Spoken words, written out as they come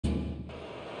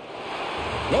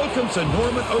Welcome to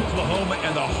Norman, Oklahoma,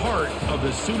 and the heart of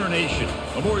the Sooner Nation.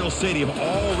 Memorial Stadium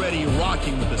already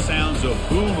rocking with the sounds of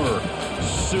Boomer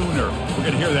Sooner. We're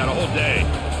going to hear that all day.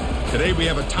 Today we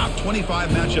have a top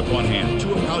 25 matchup on hand.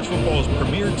 Two of college football's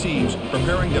premier teams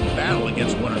preparing to battle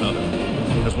against one another.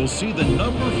 As we'll see the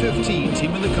number 15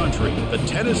 team in the country, the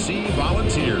Tennessee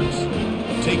Volunteers,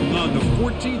 taking on the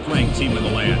 14th ranked team in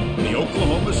the land, the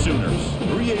Oklahoma Sooners.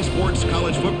 3A Sports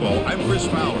College Football, I'm Chris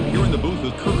Fowler, here in the booth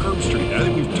with Kirk Herbstreit. I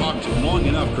think we've talked long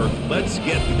enough, Kirk. Let's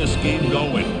get this game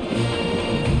going.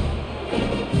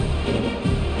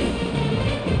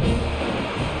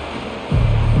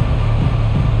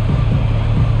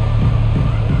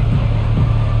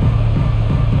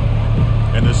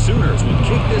 And the Sooners will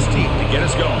kick this team to get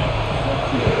us going.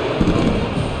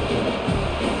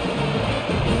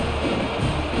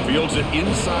 Fields it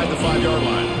inside the 5-yard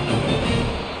line.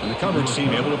 And the coverage team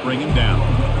able to bring him down.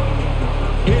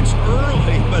 It's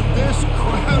early, but this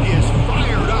crowd is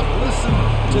fired up. Listen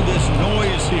to this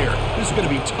noise here. This is going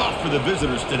to be tough for the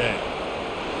visitors today.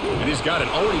 And he's got it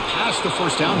already past the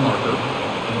first down marker.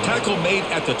 Tackle made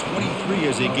at the 23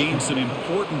 as they gain some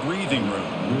important breathing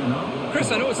room.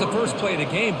 Chris, I know it's the first play of the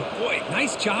game, but boy,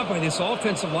 nice job by this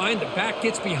offensive line. The back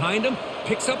gets behind him,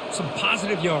 picks up some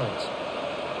positive yards.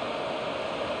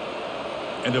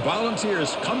 And the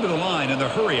Volunteers come to the line in the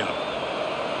hurry-up.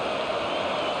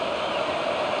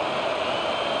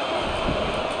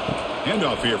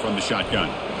 Handoff here from the shotgun.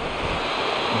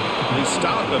 They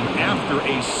stop him after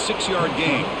a 6-yard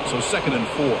gain, so 2nd and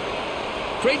 4.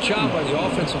 Great job by the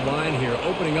offensive line here,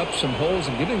 opening up some holes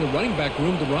and giving the running back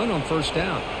room to run on first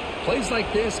down. Plays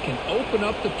like this can open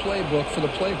up the playbook for the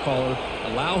play caller,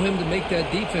 allow him to make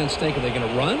that defense think, are they going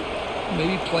to run?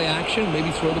 Maybe play action,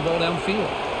 maybe throw the ball downfield.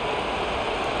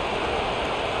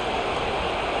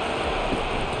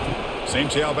 Same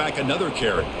tailback, another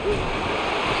carry.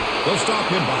 They'll stop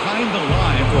him behind the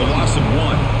line for a loss of 1.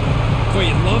 Boy,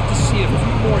 you'd love to see a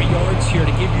few more yards here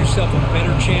to give yourself a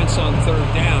better chance on third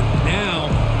down.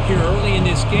 Now, here early in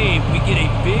this game, we get a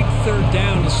big third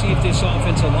down to see if this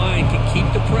offensive line can keep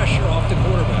the pressure off the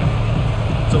quarterback.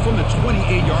 So from the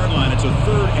 28-yard line, it's a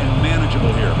 3rd and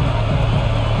manageable here.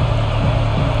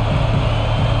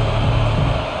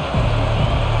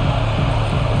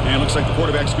 And it looks like the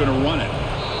quarterback's going to run it.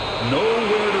 Nowhere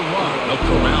to run. They'll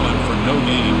corral him for no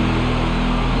gain.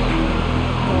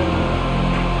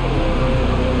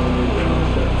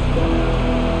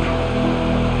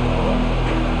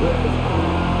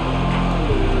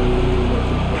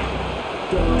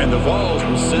 And the Vols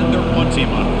will send their punt team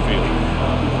onto the field.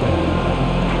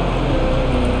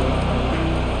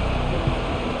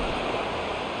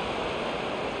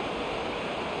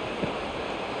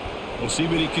 We'll see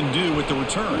what he can do with the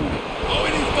return. Oh,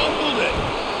 and he fumbled it.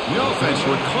 The offense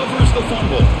recovers the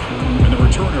fumble. And the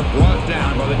returner brought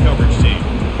down by the coverage team.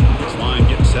 This line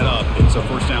getting set up. It's a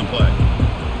first down play.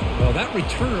 Well, that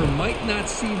returner might not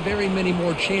see very many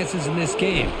more chances in this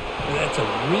game. But that's a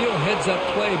real heads-up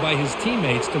play by his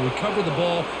teammates to recover the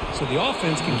ball so the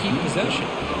offense can keep possession.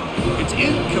 It's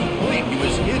incomplete. He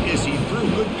was hit as he threw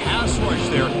a good pass rush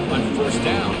there on first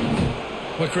down.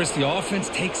 Well, Chris, the offense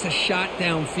takes a shot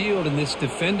downfield, and this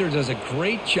defender does a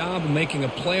great job of making a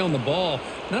play on the ball.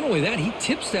 Not only that, he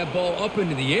tips that ball up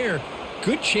into the air.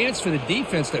 Good chance for the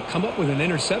defense to come up with an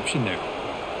interception there.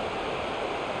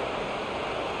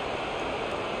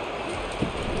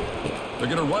 They're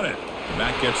going to run it.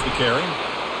 Back gets the carry.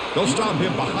 They'll stop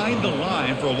him behind the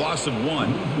line for a loss of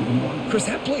 1. Chris,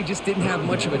 that play just didn't have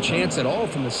much of a chance at all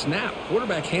from the snap.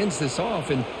 Quarterback hands this off,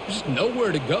 and there's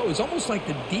nowhere to go. It's almost like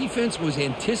the defense was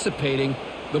anticipating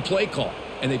the play call,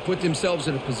 and they put themselves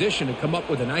in a position to come up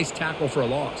with a nice tackle for a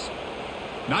loss.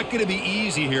 Not going to be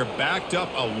easy here. Backed up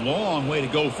a long way to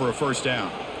go for a first down.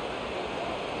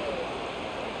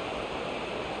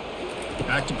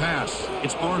 Back to pass.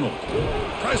 It's Arnold.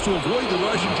 Tries to avoid the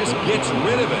rush and just gets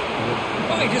rid of it.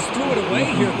 Well, he just threw it away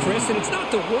here, Chris, and it's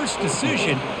not the worst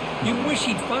decision. You wish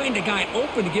he'd find a guy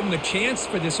open to give him a chance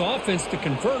for this offense to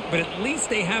convert, but at least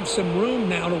they have some room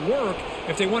now to work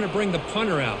if they want to bring the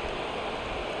punter out.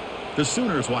 The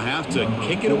Sooners will have to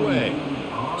kick it away.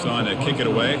 So on to kick it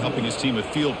away, helping his team with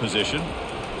field position.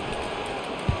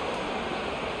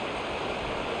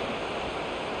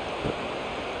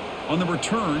 On the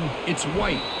return, it's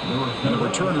White. And the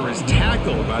returner is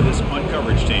tackled by this punt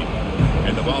coverage team.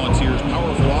 And the Volunteers'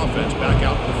 powerful offense back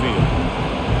out the field.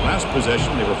 Last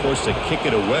possession, they were forced to kick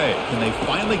it away. Can they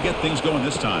finally get things going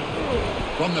this time?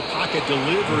 From the pocket,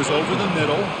 delivers over the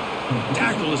middle.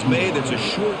 Tackle is made. That's a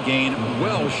short gain,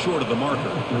 well short of the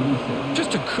marker.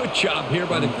 Just a good job here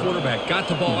by the quarterback. Got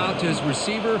the ball out to his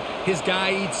receiver. His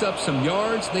guy eats up some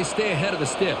yards. They stay ahead of the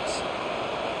sticks.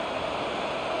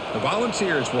 The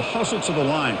Volunteers will hustle to the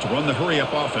line to run the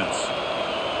hurry-up offense.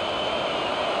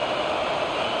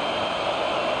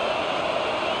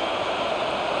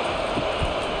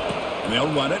 And they'll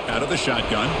run it out of the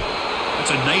shotgun.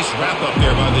 That's a nice wrap-up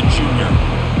there by the junior.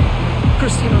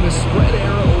 Christine, the spread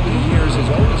era over the years has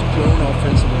always grown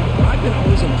offensively. But I've been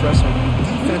always impressed with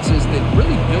defenses that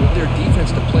really build their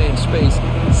defense to play in space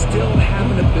and still have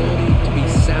an ability to be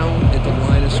sound at the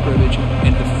line of scrimmage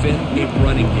and defend a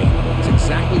running game. It's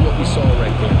exactly what we saw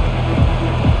right there.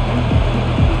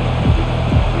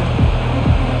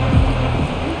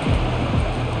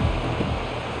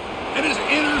 And it's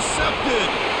intercepted.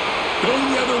 Going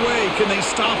the other way. Can they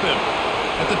stop him?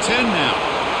 At the 10 now.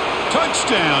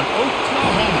 Touchdown,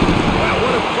 Oklahoma. Wow,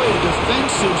 what a play, a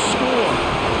defensive score.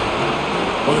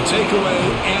 Well, the takeaway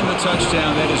and the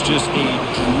touchdown, that is just a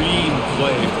dream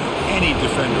play for any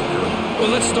defender. Well,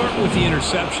 let's start with the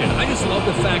interception. I just love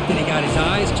the fact that he got his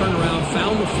eyes turned around,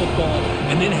 found the football,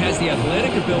 and then has the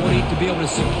athletic ability to be able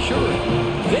to secure it.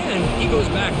 Then he goes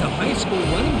back to high school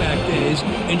running back days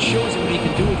and shows him what he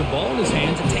can do with the ball in his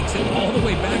hands and takes it all the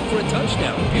way back for a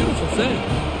touchdown. Beautiful thing.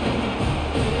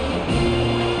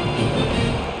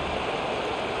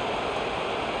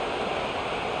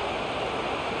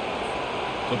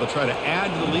 So they'll try to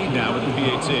add to the lead now with the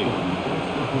PAT.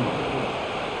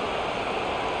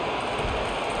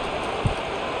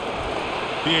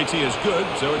 PAT is good,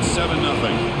 so it's 7-0.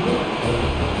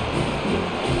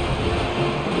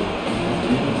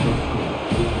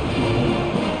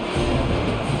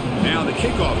 Now the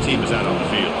kickoff team is out on the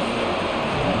field.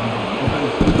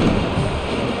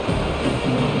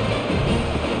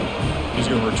 He's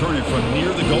going to return it from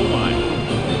near the goal line.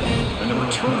 And the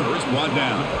returner is brought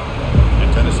down.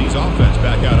 Tennessee's offense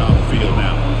back out on the field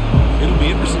now. It'll be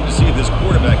interesting to see if this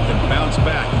quarterback can bounce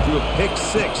back. He threw a pick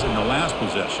 6 in the last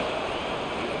possession.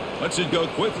 Lets it go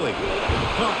quickly.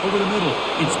 Pump over the middle.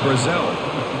 It's Brazzell.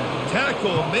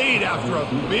 Tackle made after a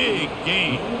big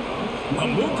gain. I'll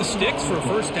move the sticks for a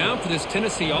first down for this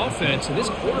Tennessee offense, and this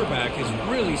quarterback is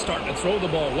really starting to throw the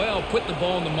ball well, putting the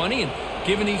ball in the money, and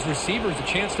giving these receivers a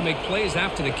chance to make plays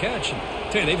after the catch. And I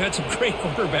tell you, they've had some great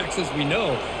quarterbacks, as we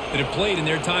know, that have played in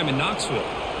their time in Knoxville.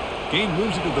 Gain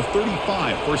moves it to the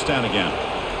 35, first down again.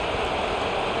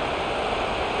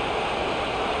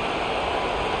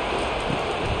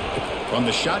 From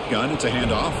the shotgun, it's a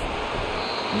handoff.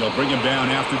 And they'll bring him down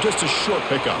after just a short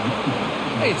pickup.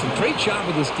 Hey, it's a great job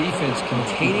of this defense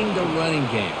containing the running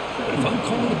game. But if I'm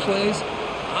calling the plays,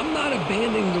 I'm not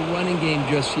abandoning the running game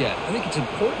just yet. I think it's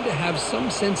important to have some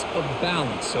sense of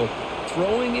balance. So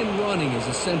throwing and running is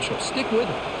essential. Stick with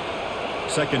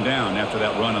it. Second down after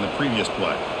that run on the previous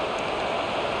play.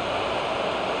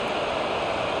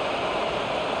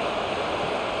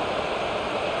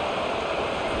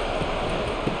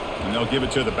 And they'll give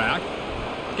it to the back.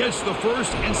 Gets the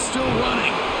first and still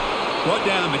running. Brought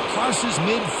down crosses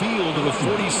midfield to the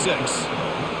 46.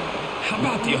 How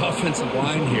about the offensive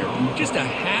line here? Just a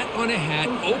hat on a hat,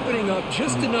 opening up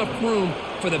just enough room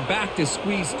for the back to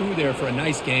squeeze through there for a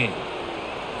nice gain.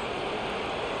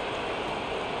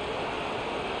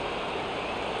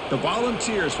 The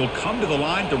Volunteers will come to the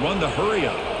line to run the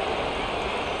hurry-up.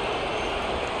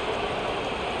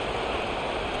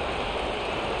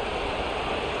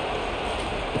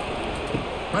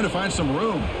 Trying to find some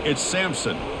room. It's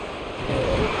Sampson.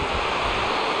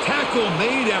 Tackle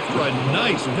made after a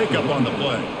nice pickup on the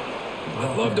play.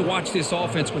 I love to watch this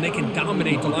offense when they can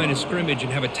dominate the line of scrimmage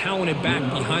and have a talented back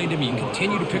behind him. You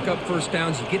continue to pick up first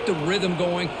downs. You get the rhythm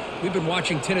going. We've been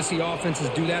watching Tennessee offenses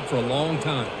do that for a long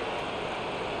time.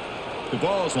 The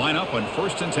Vols line up on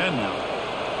 1st and 10 now.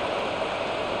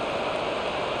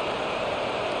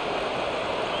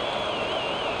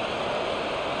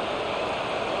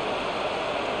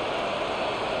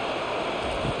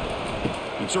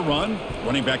 It's a run.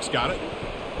 Running back's got it.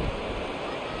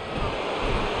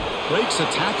 Breaks a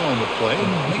tackle on the play.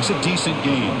 Makes a decent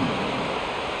gain.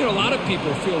 You know, a lot of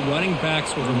people feel running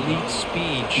backs with elite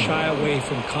speed shy away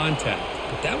from contact.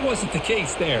 But that wasn't the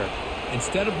case there.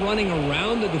 Instead of running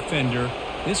around the defender,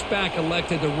 this back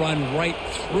elected to run right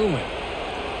through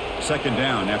him. Second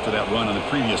down after that run on the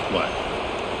previous play.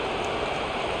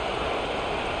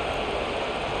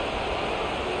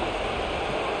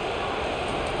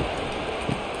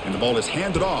 And the ball is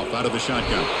handed off out of the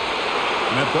shotgun.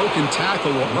 And that broken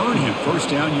tackle will earn him first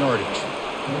down yardage.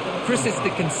 Chris, it's the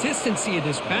consistency of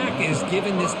this back is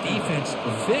giving this defense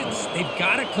fits. They've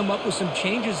got to come up with some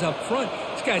changes up front.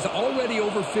 This guy's already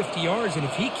over 50 yards, and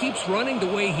if he keeps running the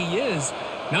way he is,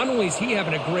 not only is he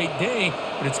having a great day,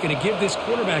 but it's going to give this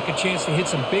quarterback a chance to hit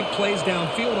some big plays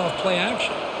downfield off play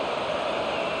action.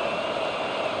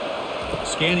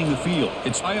 Scanning the field,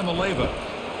 it's Ayamaleva.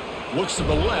 Looks to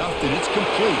the left, and it's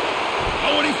complete.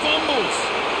 Oh, and he fumbles.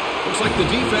 Looks like the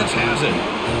defense has it.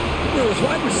 You know, with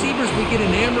wide receivers, we get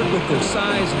enamored with their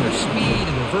size and their speed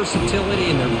and their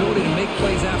versatility and their ability to make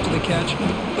plays after the catch.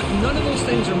 But none of those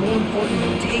things are more important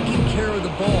than taking care of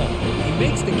the ball. He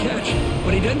makes the catch,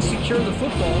 but he doesn't secure the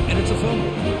football, and it's a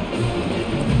fumble.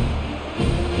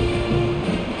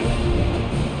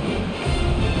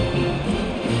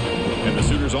 And the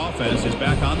Sooners offense is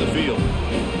back on the field.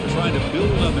 They're trying to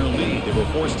build on their lead. They were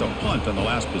forced to punt on the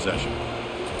last possession.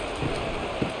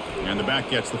 And the back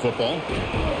gets the football.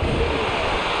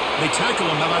 They tackle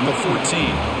him now at the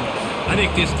 14. I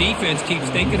think this defense keeps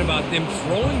thinking about them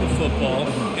throwing the football,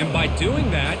 and by doing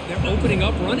that, they're opening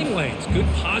up running lanes. Good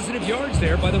positive yards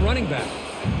there by the running back.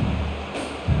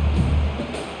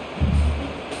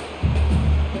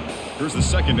 Here's the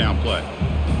second down play.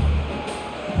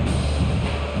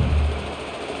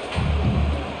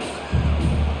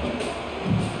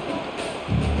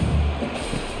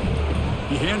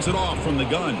 He hands it off from the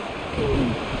gun.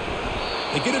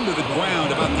 They get him to the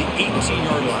ground about the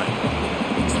 18-yard line.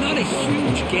 It's not a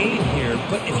huge gain here,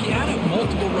 but if you add up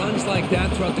multiple runs like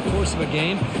that throughout the course of a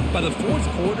game, by the fourth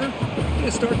quarter, you're going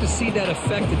to start to see that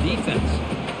affect the defense.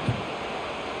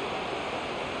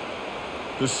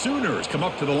 The Sooners come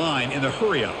up to the line in the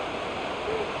hurry-up.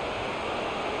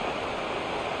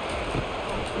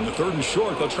 On the third and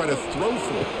short, they'll try to throw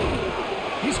for it.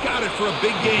 He's got it for a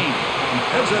big gain.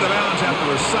 Heads out of bounds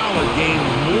after a solid gain,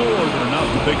 more than enough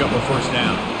to pick up a first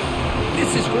down.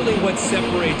 This is really what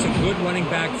separates a good running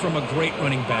back from a great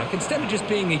running back. Instead of just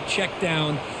being a check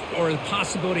down or the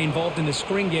possibility involved in the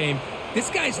screen game, this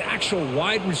guy's actual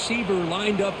wide receiver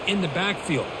lined up in the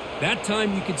backfield. That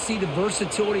time you could see the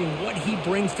versatility and what he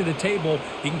brings to the table.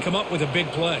 He can come up with a big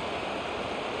play.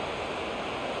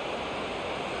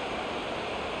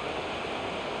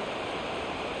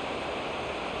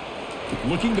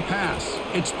 Looking to pass.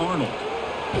 It's Arnold.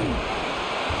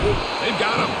 They've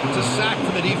got him. It's a sack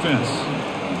for the defense.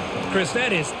 Chris,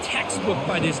 that is textbook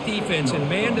by this defense in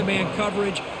man-to-man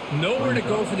coverage. Nowhere to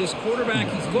go for this quarterback.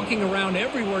 He's looking around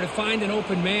everywhere to find an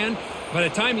open man. By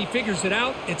the time he figures it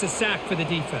out, it's a sack for the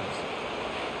defense.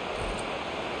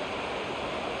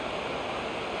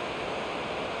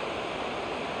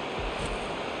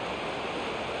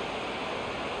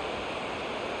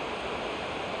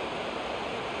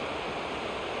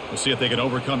 We'll see if they can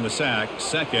overcome the sack.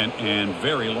 Second and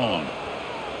very long.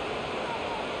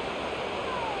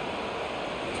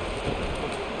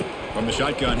 From the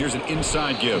shotgun, here's an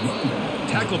inside give.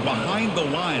 Tackled behind the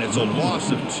line. It's a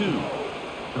loss of 2.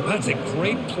 That's a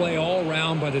great play all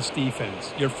around by this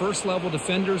defense. Your first-level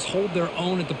defenders hold their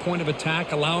own at the point of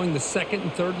attack, allowing the second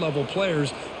and third-level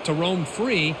players to roam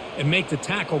free and make the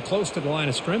tackle close to the line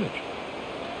of scrimmage.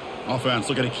 Offense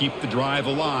looking to keep the drive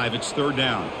alive. It's third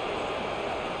down.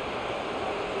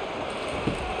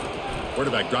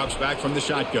 Quarterback drops back from the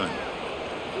shotgun.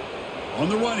 On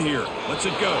the run here. Lets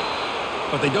it go.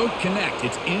 But they don't connect.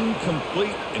 It's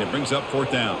incomplete, and it brings up fourth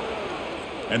down.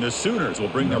 And the Sooners will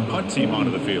bring their punt team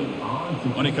onto the field.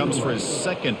 When he comes for his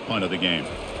second punt of the game.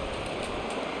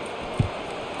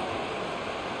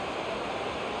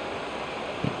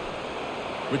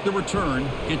 With the return,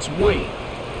 it's White.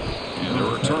 And the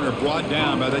returner brought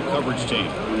down by that coverage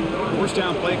team. First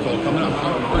down play call coming up.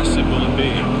 How aggressive will it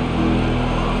be?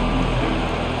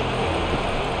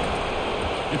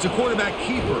 It's a quarterback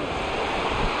keeper.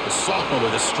 The sophomore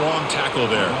with a strong tackle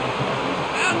there.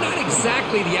 Not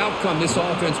exactly the outcome this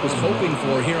offense was hoping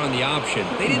for here on the option.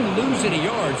 They didn't lose any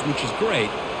yards, which is great.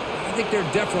 I think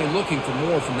they're definitely looking for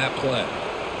more from that play.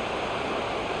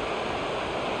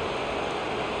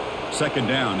 Second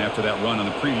down after that run on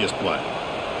the previous play.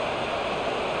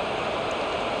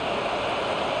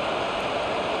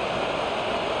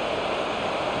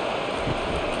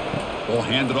 Ball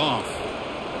handed off.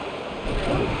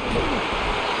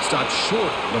 Stopped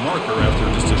short the marker after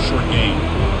just a short gain.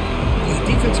 The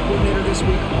defensive coordinator this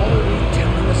week all week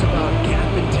telling us about gap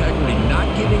integrity, not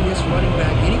giving this running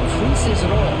back any creases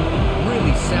at all.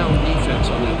 Really sound defense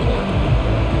on that play.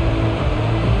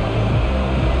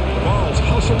 The Vols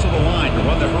hustle to the line to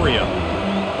run the hurry-up.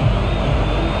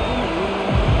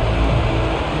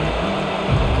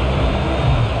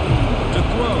 To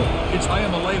throw, it's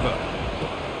Ayamaleva.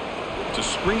 It's a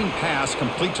screen pass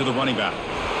complete to the running back.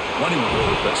 Running with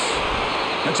purpose.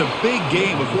 That's a big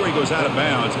gain before he goes out of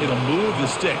bounds. It'll move the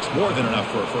sticks. More than enough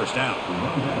for a first down.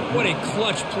 What a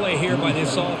clutch play here by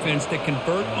this offense to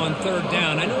convert on third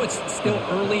down. I know it's still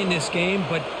early in this game,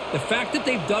 but the fact that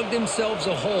they've dug themselves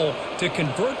a hole to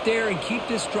convert there and keep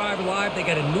this drive alive, they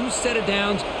got a new set of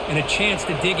downs and a chance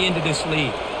to dig into this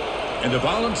lead. And the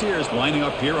Volunteers lining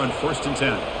up here on 1st and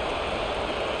 10.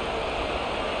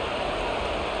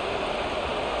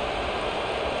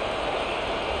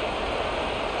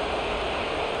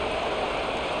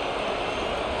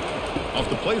 Off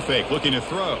the play fake, looking to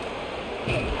throw.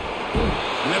 And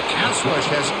that pass rush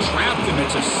has trapped him.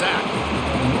 It's a sack.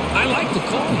 I like the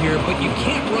call here, but you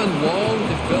can't run long,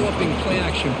 developing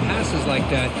play-action passes like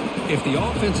that if the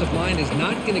offensive line is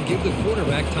not going to give the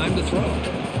quarterback time to throw.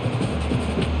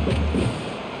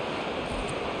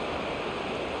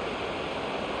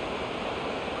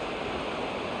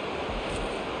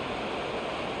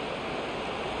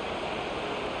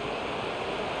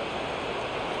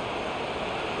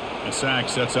 The sack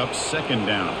sets up 2nd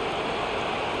down.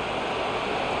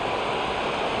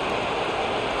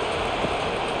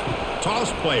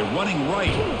 Toss play, running right.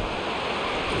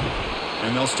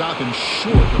 And they'll stop him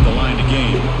short of the line to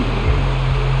gain.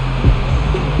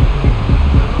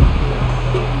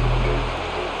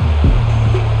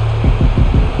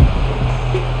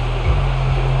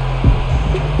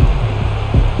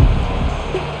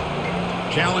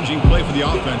 Challenging play for the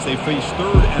offense. They face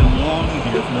 3rd and long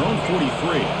here from their own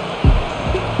 43.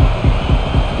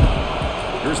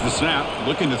 Here's the snap,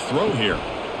 looking to throw here.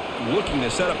 Looking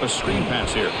to set up a screen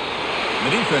pass here. The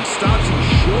defense stops him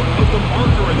short of the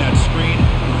marker in that screen.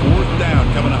 4th down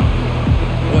coming up.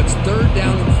 Well, it's 3rd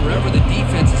down and forever. The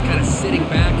defense is kind of sitting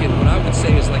back in what I would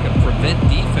say is like a prevent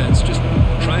defense, just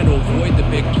trying to avoid the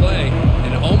big play,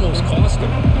 and it almost cost him.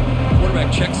 The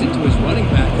quarterback checks into his running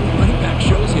back, and the running back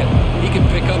shows you he can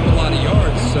pick up a lot of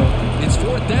yards. So it's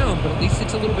 4th down, but at least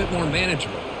it's a little bit more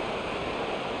manageable.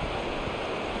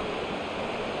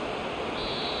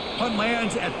 Punt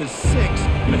lands at the 6,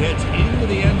 but heads into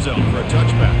the end zone for a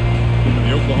touchback. And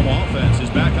the Oklahoma offense is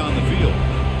back on the field.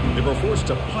 They were forced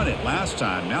to punt it last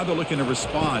time. Now they're looking to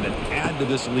respond and add to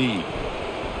this lead.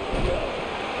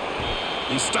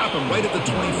 They stop him right at the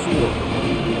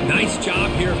 24. Nice job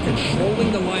here of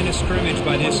controlling the line of scrimmage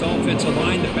by this offensive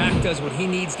line. The back does what he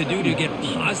needs to do to get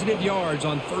positive yards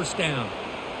on 1st down.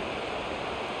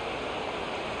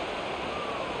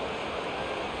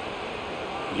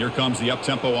 Here comes the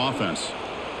up-tempo offense.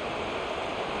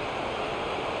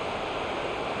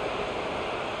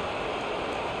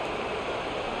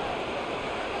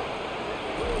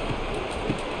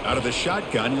 Out of the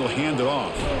shotgun, he'll hand it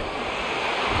off.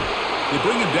 They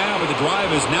bring him down, but the drive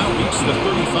has now reached the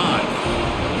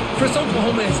 35. Chris,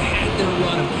 Oklahoma has had their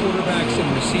run of quarterbacks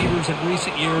and receivers in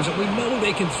recent years, and we know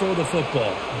they can throw the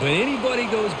football. But anybody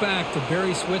goes back to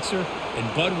Barry Switzer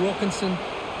and Bud Wilkinson,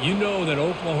 you know that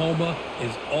Oklahoma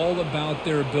is all about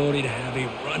their ability to have a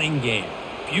running game.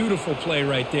 Beautiful play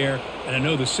right there, and I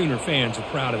know the Sooner fans are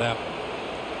proud of that one.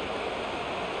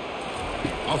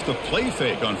 Off the play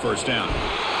fake on 1st down.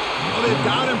 Well, they've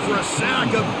got him for a sack.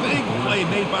 A big play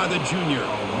made by the junior.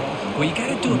 Well, you got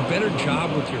to do a better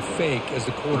job with your fake as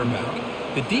the quarterback.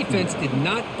 The defense did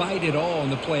not bite at all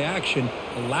in the play action,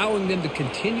 allowing them to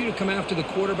continue to come after the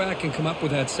quarterback and come up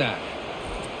with that sack.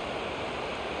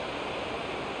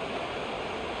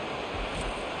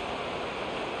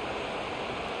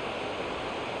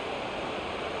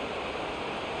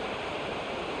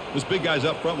 Those big guys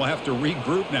up front will have to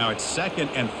regroup now. It's 2nd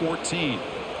and 14.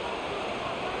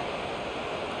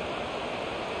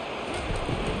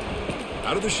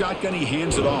 Out of the shotgun, he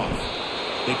hands it off.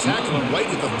 They tackle him right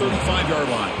at the 35-yard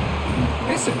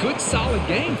line. It's a good, solid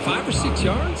game. 5 or 6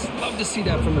 yards. Love to see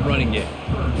that from the running game.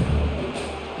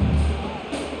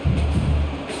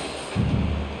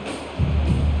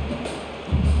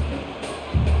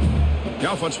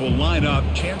 The offense will line up.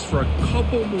 Chance for a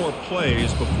couple more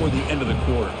plays before the end of the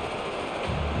quarter.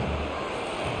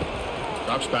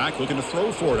 Drops back, looking to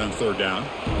throw for it on 3rd down.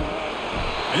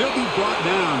 And he'll be brought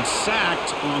down,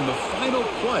 sacked on the final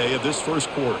play of this 1st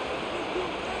quarter.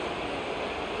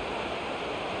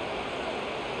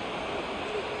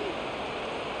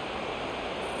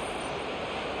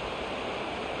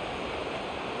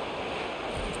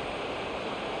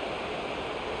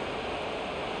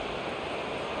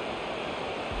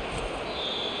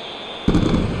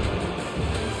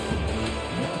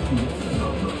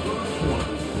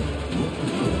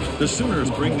 The Sooners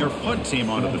bring their punt team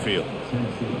onto the field.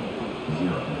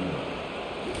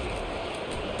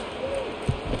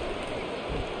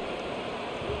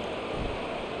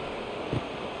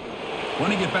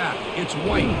 Running it back, it's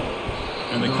White.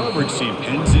 And the coverage team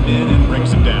pins him in and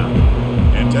brings him down.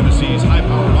 And Tennessee's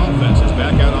high-powered offense is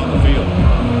back out on the field.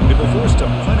 They were forced to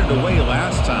punt it away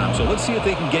last time, so let's see if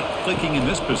they can get clicking in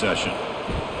this possession.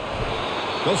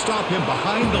 They'll stop him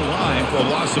behind the line for a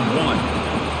loss of 1.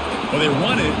 Well, they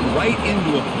run it right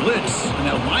into a blitz, and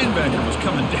that linebacker was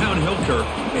coming downhill, Kirk.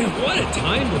 Man, what a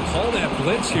time to call that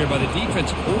blitz here by the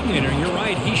defensive coordinator. And you're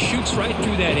right, he shoots right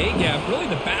through that A-gap. Really,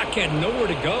 the back had nowhere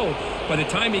to go. By the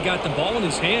time he got the ball in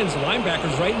his hands, the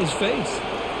linebacker's right in his face.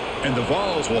 And the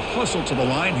Vols will hustle to the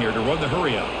line here to run the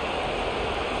hurry up.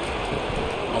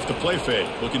 Off the play fake,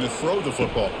 looking to throw the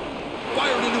football.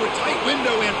 Fired into a tight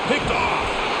window and picked off.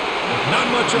 Not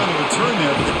much on the return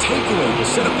there, but the takeaway will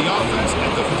set up the offense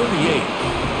at the 38.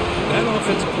 That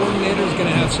offensive coordinator is going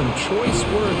to have some choice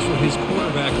words for his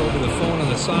quarterback over the phone on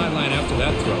the sideline after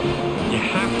that throw. You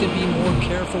have to be more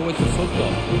careful with the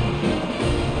football.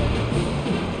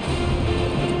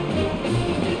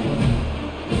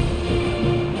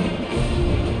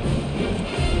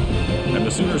 And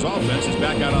the Sooners offense is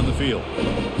back out on the field.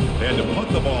 They had to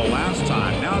punt the ball last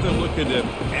time. Now they're looking to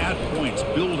add points,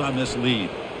 build on this lead.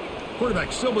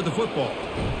 Quarterback still with the football.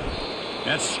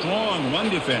 That strong run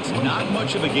defense, not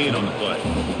much of a gain on the play.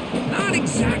 Not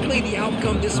exactly the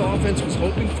outcome this offense was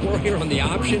hoping for here on the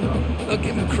option. I'll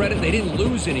give them credit, they didn't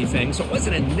lose anything, so it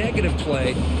wasn't a negative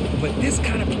play. But this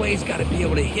kind of play's got to be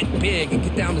able to hit big and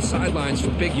get down the sidelines for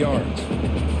big yards.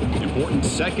 Important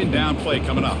second down play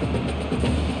coming up.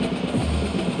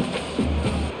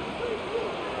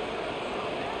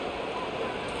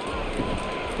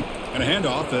 And a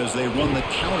handoff as they run the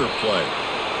counter play.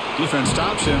 Defense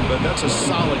stops him, but that's a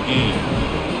solid gain.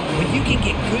 When you can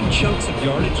get good chunks of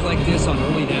yardage like this on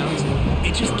early downs,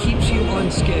 it just keeps you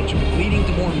on schedule, leading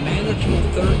to more manageable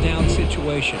third down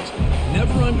situations.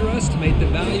 Never underestimate the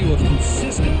value of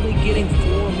consistently getting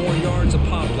 4 more yards a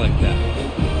pop like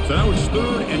that. So now it's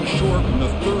third and short from the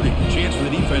 30. Chance for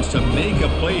the defense to make a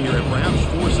play here and perhaps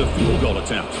force a field goal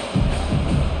attempt.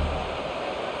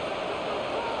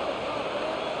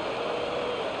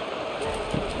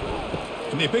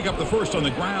 Can they pick up the first on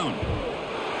the ground?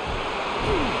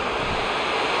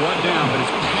 Brought down, but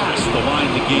it's past the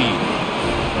line to gain.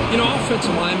 You know,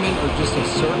 offensive linemen are just a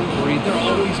certain breed. They're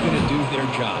always going to do their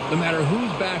job, no matter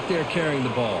who's back there carrying the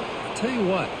ball. I'll tell you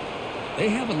what, they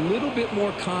have a little bit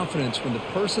more confidence when the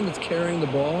person that's carrying the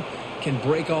ball can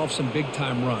break off some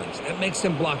big-time runs. That makes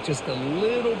them block just a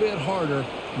little bit harder,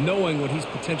 knowing what he's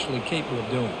potentially capable of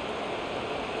doing.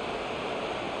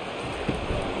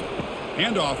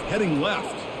 Handoff heading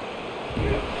left.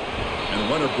 And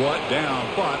the runner brought down,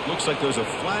 but looks like there's a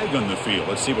flag on the field.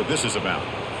 Let's see what this is about.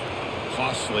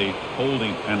 Costly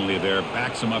holding penalty there.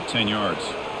 Backs him up 10 yards.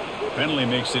 Penalty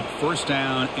makes it first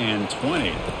down and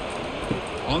 20.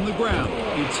 On the ground,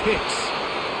 it's Hicks.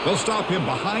 They'll stop him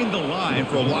behind the line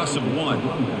for a loss of 1.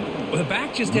 Well, the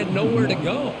back just had nowhere to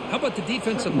go. How about the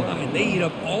defensive line? They eat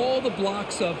up all the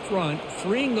blocks up front,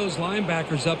 freeing those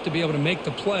linebackers up to be able to make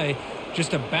the play.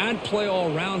 Just a bad play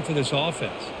all around for this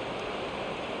offense.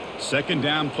 Second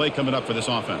down play coming up for this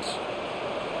offense.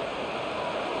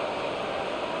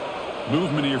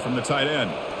 Movement here from the tight end.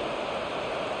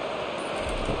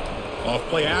 Off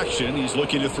play action, he's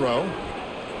looking to throw.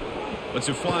 Lets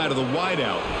it fly to the wide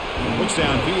out. Looks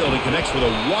downfield and connects with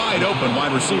a wide open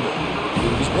wide receiver.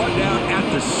 He's brought down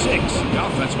at the 6. The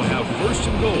offense will have first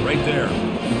and goal right there.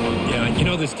 Yeah, you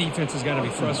know this defense has got to be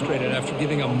frustrated after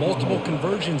giving up multiple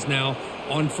conversions now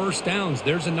on first downs.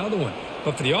 There's another one.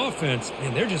 But for the offense,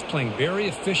 man, they're just playing very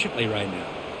efficiently right now.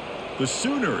 The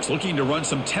Sooners looking to run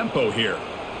some tempo here.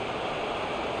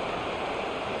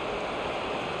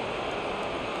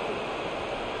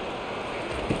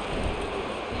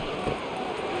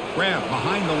 Grab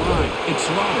behind the line. It's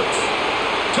Roberts.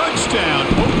 Touchdown,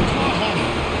 Oklahoma.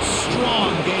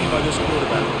 Strong game by this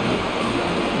quarterback.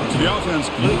 So the offense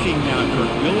clicking now,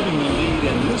 Kirk, building the lead,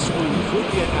 and this one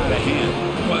could get out of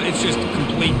hand. Well, it's just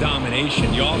complete domination.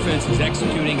 The offense is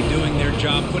executing and doing their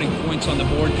job, putting points on the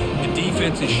board. The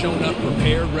defense has shown up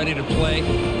prepared, ready to play.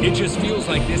 It just feels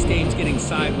like this game's getting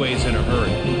sideways in a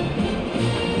hurry.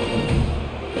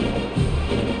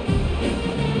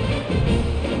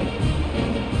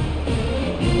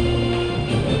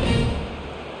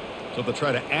 So they'll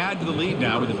try to add to the lead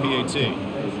now with the PAT.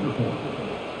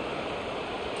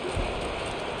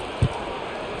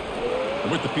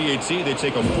 With the PAT, they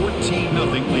take a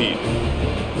 14-0 lead.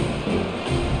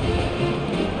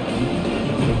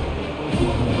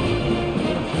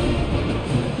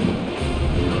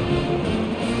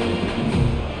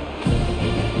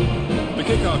 The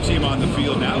kickoff team on the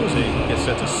field now as they get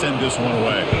set to send this one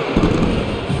away.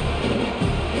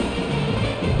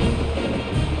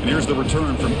 And here's the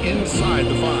return from inside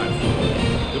the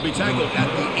 5. He'll be tackled at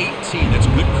the 18. That's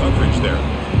good coverage there.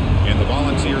 And the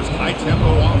Volunteers'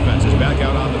 high-tempo offense is back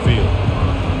out on the field.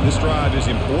 This drive is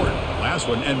important. Last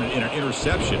one ended in an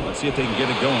interception. Let's see if they can get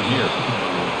it going here.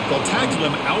 They'll tackle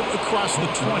him out across the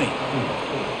 20.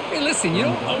 Hey, listen, you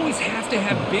don't always have to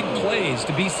have big plays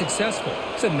to be successful.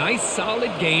 It's a nice,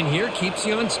 solid gain here. Keeps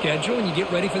you on schedule, and you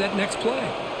get ready for that next play.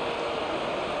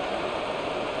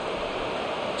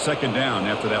 Second down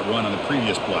after that run on the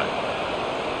previous play.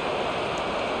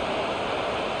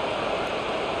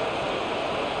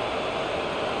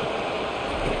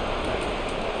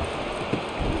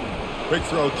 Quick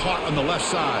throw caught on the left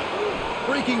side.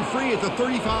 Breaking free at the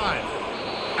 35.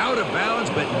 Out of bounds,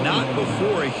 but not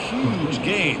before a huge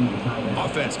gain.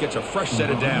 Offense gets a fresh set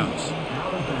of downs.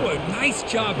 Boy, nice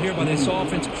job here by this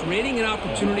offense, creating an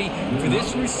opportunity for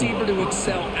this receiver to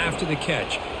excel after the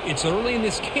catch. It's early in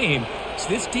this game, so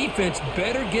this defense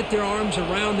better get their arms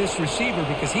around this receiver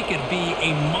because he could be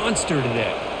a monster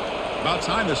today. About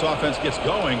time this offense gets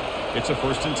going. It's a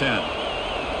 1st and 10.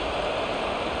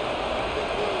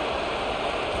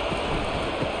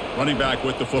 Running back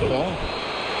with the football.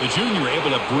 The junior able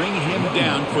to bring him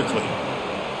down quickly.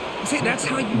 See, that's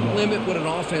how you limit what an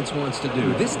offense wants to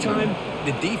do. This time,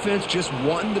 the defense just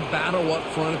won the battle up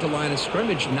front at the line of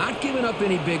scrimmage, not giving up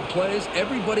any big plays.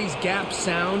 Everybody's gap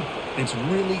sound, and it's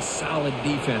really solid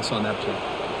defense on that play.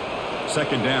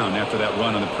 Second down after that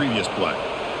run on the previous play.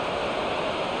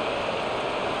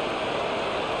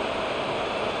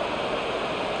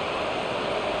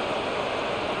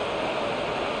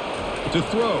 To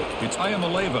throw, it's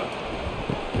Iamaleava.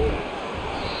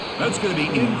 That's going to be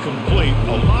incomplete.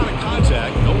 A lot of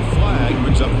contact, no flag,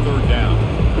 brings up 3rd down.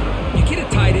 You get a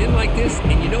tight end like this,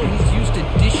 and you know he's used to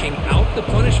dishing out the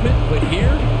punishment, but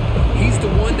here, he's the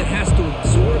one that has to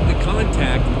absorb the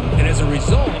contact, and as a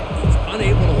result, he's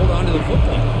unable to hold on to the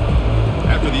football.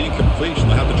 After the incompletion,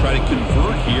 they'll have to try to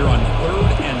convert here on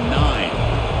 3rd and 9.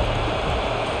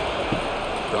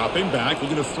 Dropping back,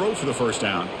 looking to throw for the 1st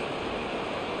down.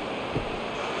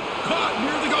 Caught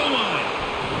near the goal line.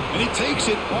 And he takes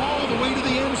it all the way to the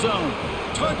end zone.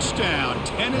 Touchdown,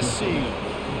 Tennessee.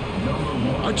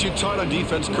 Aren't you taught on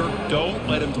defense, Kirk? Don't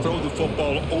let him throw the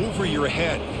football over your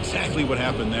head. Exactly what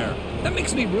happened there. That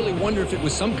makes me really wonder if it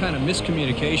was some kind of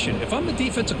miscommunication. If I'm the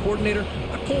defensive coordinator,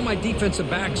 I pull my defensive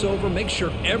backs over, make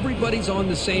sure everybody's on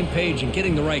the same page and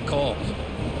getting the right calls.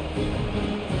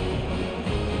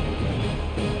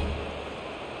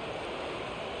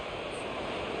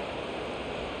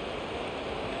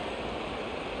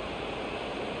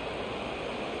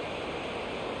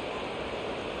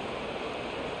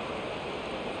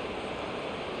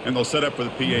 And they'll set up for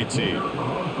the PAT.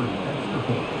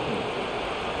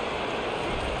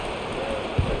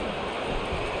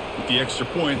 With the extra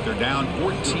point, they're down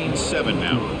 14-7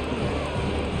 now.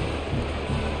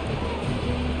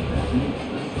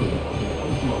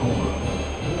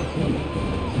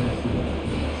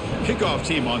 Kickoff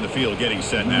team on the field getting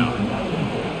set now.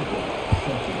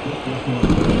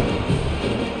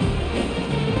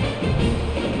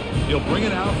 He'll bring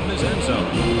it out from his end zone.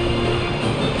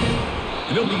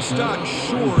 And he'll be stopped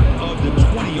short of the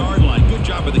 20-yard line. Good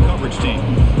job by the coverage team.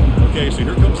 Okay, so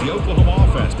here comes the Oklahoma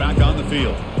offense back on the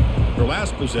field. Their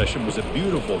last possession was a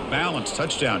beautiful, balanced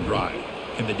touchdown drive.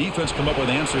 Can the defense come up with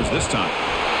answers this time?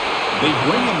 They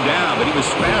bring him down, but he was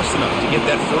fast enough to get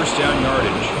that 1st down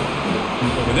yardage.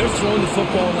 When they're throwing the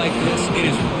football like this, it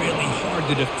is really hard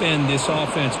to defend this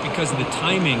offense because of the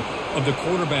timing of the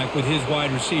quarterback with his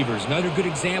wide receivers. Another good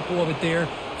example of it there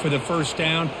for the 1st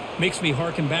down. Makes me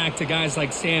harken back to guys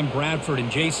like Sam Bradford and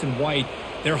Jason White,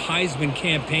 their Heisman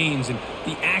campaigns and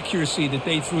the accuracy that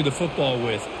they threw the football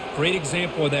with. Great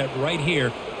example of that right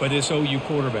here by this OU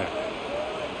quarterback.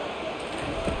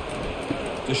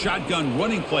 The shotgun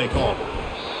running play call.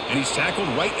 And he's tackled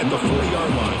right at the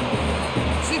 40-yard line.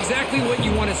 It's exactly what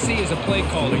you want to see as a play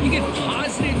caller. You get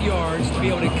positive yards to be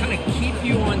able to kind of keep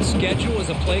you on schedule as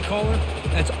a play caller.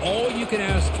 That's all you can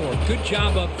ask for. Good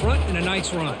job up front and a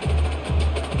nice run.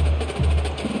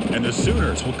 And the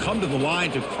Sooners will come to the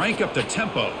line to crank up the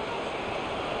tempo.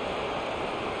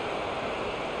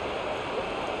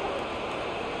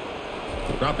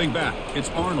 Dropping back, it's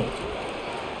Arnold.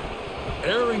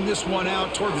 Airing this one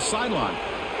out toward the sideline.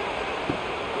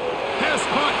 Pass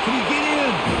caught, can he get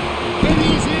in? And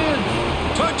he's in!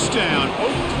 Touchdown,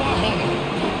 Oklahoma.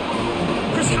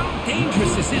 Chris, how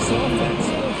dangerous is this offense?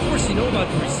 Of course, you know about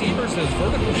the receivers, those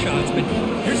vertical shots, but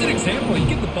here's an example. You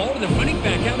get the ball to the running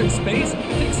back out in space,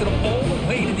 takes it all the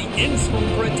way to the end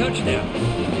zone for a touchdown.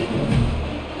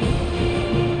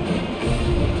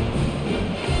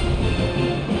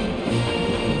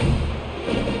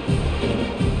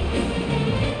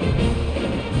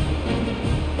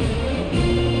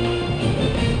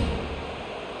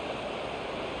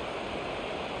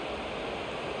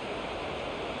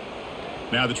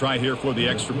 Now the try here for the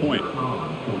extra point.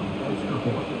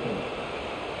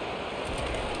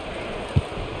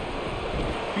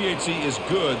 PHC is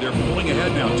good. They're pulling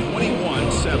ahead now,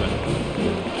 21-7.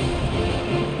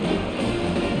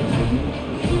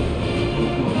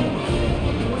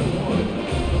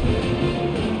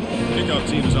 Kickoff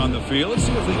team is on the field. Let's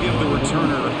see if they give the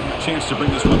returner a chance to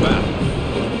bring this one back.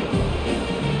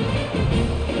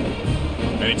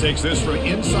 And he takes this from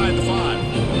inside the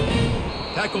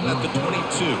 5. Tackled at the 22.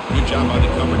 Good job by the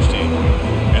coverage team.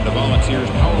 And the Volunteers'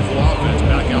 powerful offense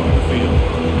back out in the field.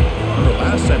 Remember,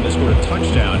 last time they scored a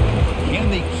touchdown. Can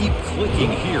they keep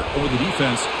clicking here? Or the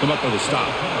defense come up with a stop?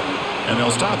 And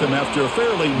they'll stop him after a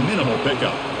fairly minimal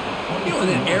pickup. You know, in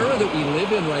an era that we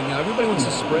live in right now, everybody wants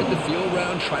to spread the field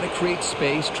around, try to create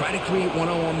space, try to create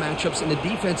one-on-one matchups, and the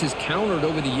defense is countered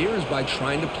over the years by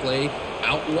trying to play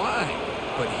out wide.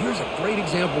 But here's a great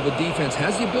example. The defense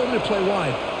has the ability to play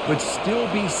wide, but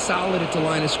still be solid at the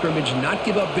line of scrimmage, not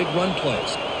give up big run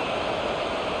plays.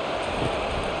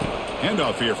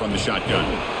 Handoff here from the shotgun.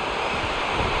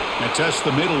 And tests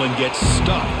the middle and gets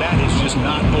stuffed. That is just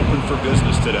not open for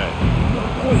business today.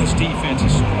 Boy, this defense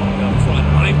is strong up front.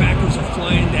 Linebackers are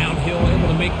flying downhill, able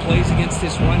to make plays against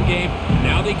this run game.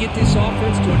 Now they get this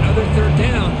offense to another third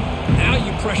down. Now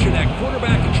you pressure that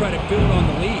quarterback and try to build on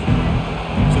the lead.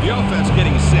 So the offense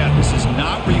getting set. This is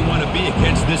not where you want to be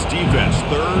against this defense.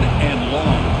 3rd and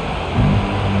long.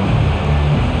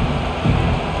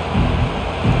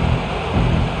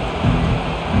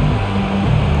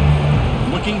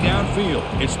 Looking downfield,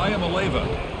 it's Iamaleava.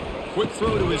 Quick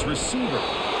throw to his receiver.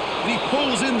 And he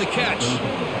pulls in the catch.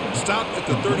 Stopped at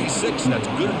the 36. That's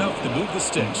good enough to move the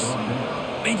sticks.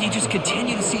 And you just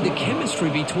continue to see the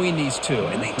chemistry between these two.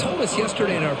 And they told us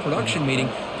yesterday in our production meeting,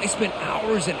 they spent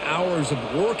hours and hours of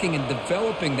working and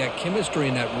developing that chemistry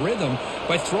and that rhythm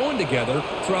by throwing together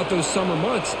throughout those summer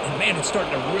months. And, man, it's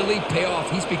starting to really pay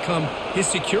off. He's become his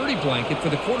security blanket for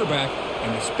the quarterback,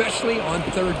 and especially on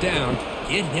 3rd down,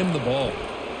 get him the ball.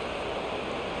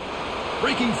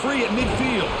 Breaking free at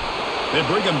midfield. They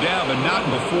bring him down, but not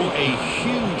before a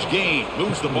huge gain.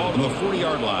 Moves the ball to the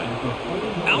 40-yard line.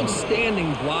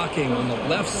 Outstanding blocking on the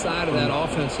left side of that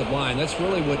offensive line. That's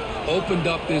really what opened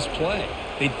up this play.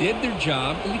 They did their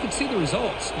job, and you can see the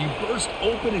results. You burst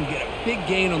open and get a big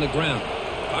gain on the ground.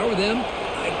 If I were them,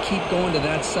 I'd keep going to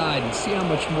that side and see how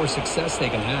much more success they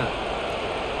can have.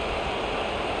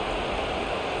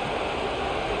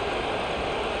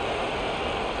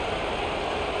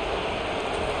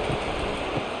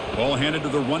 Ball handed to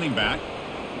the running back.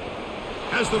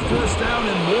 Has the first down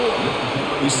and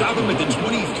more. We saw them at the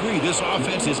 23. This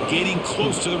offense is getting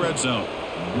close to the red zone.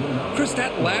 Chris,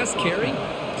 that last carry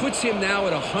puts him now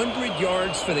at 100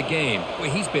 yards for the game.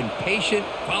 Well, he's been patient,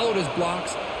 followed his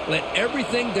blocks, let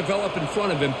everything develop in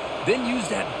front of him, then use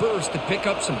that burst to pick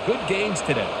up some good gains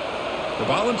today. The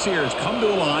Volunteers come to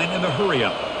the line in the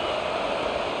hurry-up.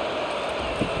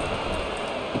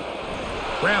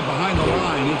 Grab behind the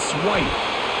line. It's White.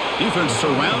 Defense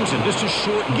surrounds him. Just a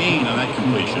short gain on that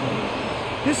completion.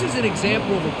 This is an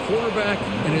example of a quarterback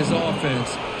and his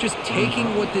offense just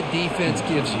taking what the defense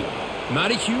gives you.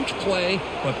 Not a huge play,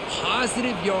 but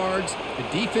positive yards. The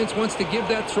defense wants to give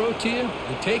that throw to you.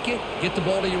 You take it, get the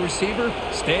ball to your receiver,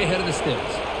 stay ahead of the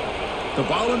sticks. The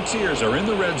Volunteers are in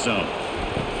the red zone.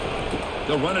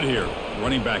 They'll run it here. The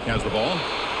running back has the ball.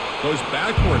 Goes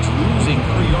backwards, losing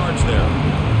 3 yards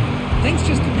there. Things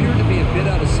just appear to be a bit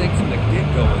out of sync from the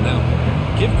get-go on that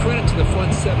one. Give credit to the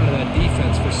front 7 of that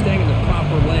defense for staying in the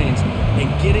proper lanes and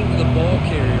getting to the ball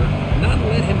carrier, not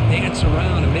let him dance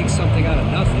around and make something out of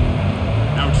nothing.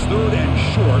 Now it's 3rd and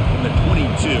short from the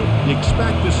 22. You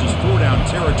expect this is 4-down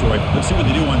territory. Let's see what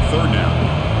they do on 3rd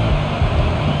down.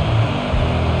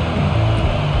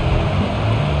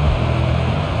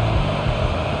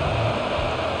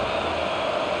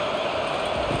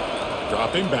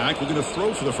 Dropping back, looking to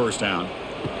throw for the first down.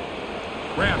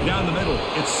 Grab down the middle.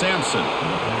 It's Sampson.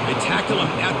 They tackle him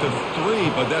at the 3,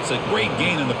 but that's a great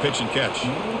gain in the pitch and catch.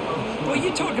 Well,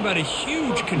 you talk about a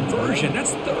huge conversion.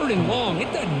 That's 3rd and long.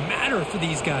 It doesn't matter for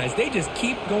these guys. They just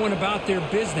keep going about their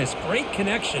business. Great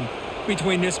connection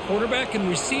between this quarterback and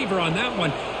receiver on that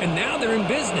one, and now they're in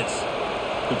business.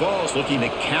 The ball's looking to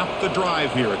cap the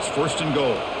drive here. It's 1st and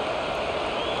goal.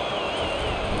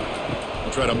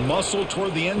 Try to muscle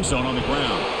toward the end zone on the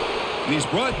ground. And he's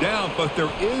brought down, but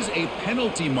there is a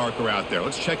penalty marker out there.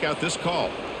 Let's check out this call.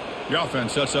 The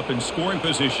offense sets up in scoring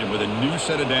position with a new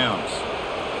set of downs.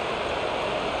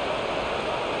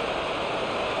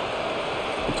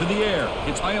 To the air,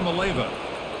 it's Iamaleava.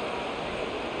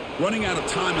 Running out of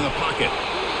time in the pocket.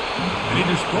 And he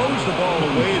just throws the ball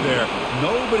away there.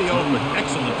 Nobody open.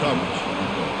 Excellent coverage.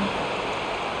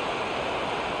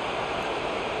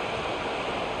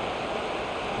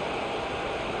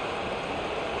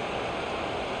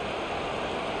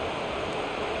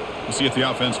 We'll see if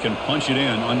the offense can punch it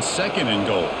in on 2nd and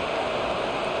goal.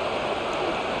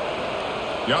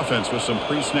 The offense with some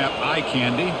pre-snap eye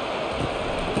candy.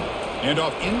 And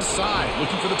off inside,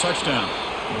 looking for the touchdown.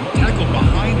 Tackled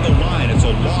behind the line. It's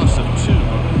a loss of 2.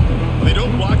 They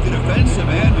don't block the defensive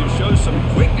end, who shows some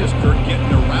quickness, Kurt,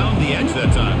 getting around the edge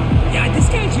that time. Yeah, this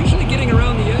guy's usually getting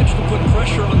around the edge to put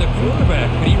pressure on the quarterback,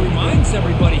 but he reminds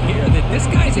everybody here that this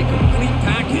guy's a complete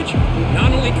package.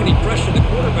 Not only can he pressure the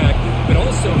quarterback, but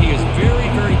also he is very,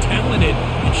 very talented.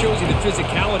 It shows you the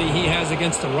physicality he has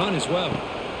against the run as well.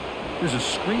 Here's a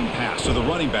screen pass to the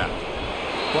running back.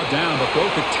 Brought down, but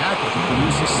broke a tackle to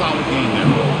produce a solid gain there.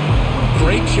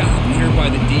 Great job here by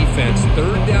the defense.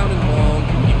 3rd down and long.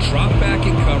 You drop back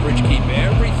in coverage, keep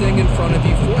everything in front of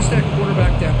you, force that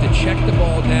quarterback to have to check the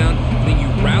ball down, and then you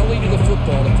rally to the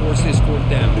football to force his 4th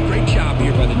down. Great job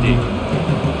here by the D.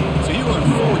 So you run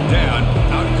 4th down,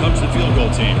 out comes the field goal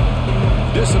team.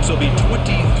 Distance will be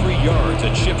 23 yards,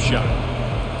 a chip shot.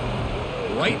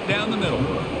 Right down the middle.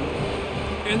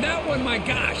 And that one, my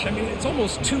gosh, I mean, it's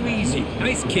almost too easy.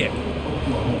 Nice kick.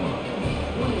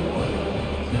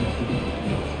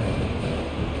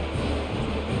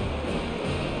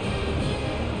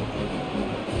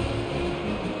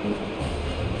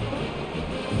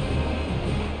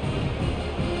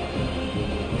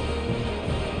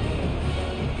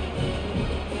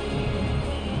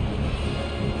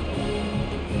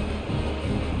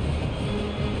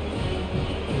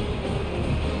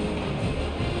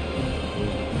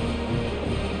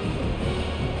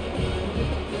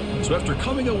 So after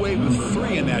coming away with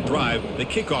 3 in that drive, the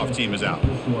kickoff team is out.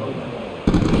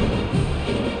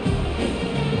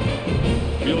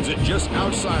 Fields it just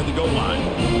outside the goal line.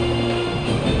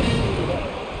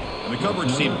 And the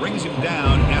coverage team brings him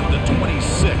down at the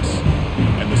 26.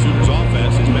 And the Sooners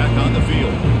offense is back on the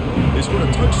field. They scored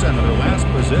a touchdown on their last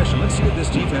possession. Let's see if this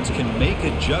defense can make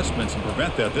adjustments and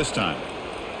prevent that this time.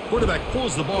 Quarterback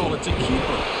pulls the ball. It's a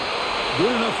keeper.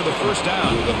 Good enough for the 1st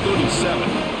down to the 37.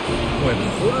 Boy,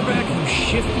 a quarterback who's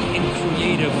shifty and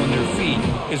creative on their feet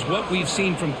is what we've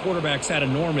seen from quarterbacks out of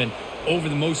Norman over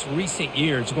the most recent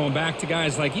years, going back to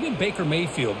guys like even Baker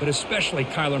Mayfield, but especially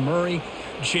Kyler Murray,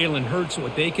 Jalen Hurts,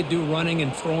 what they could do running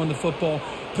and throwing the football,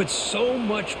 puts so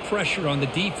much pressure on the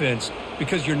defense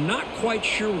because you're not quite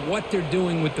sure what they're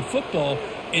doing with the football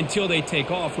until they take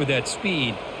off with that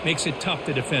speed. Makes it tough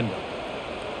to defend them.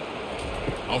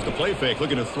 Off the play fake,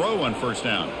 looking to throw on 1st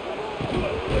down.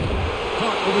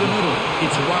 Caught over the middle.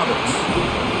 It's Roberts.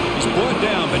 He's brought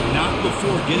down, but not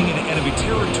before getting into enemy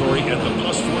territory at the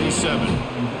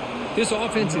 +47. This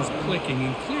offense is clicking,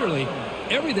 and clearly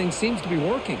everything seems to be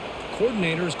working. The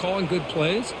coordinator is calling good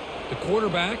plays. The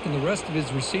quarterback and the rest of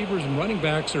his receivers and running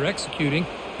backs are executing.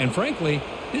 And frankly,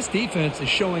 this defense is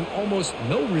showing almost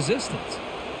no resistance.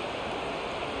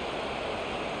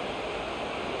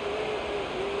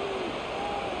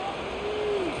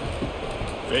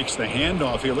 Fakes the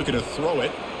handoff here, looking to throw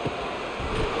it.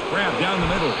 Grab down the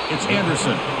middle. It's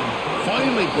Anderson.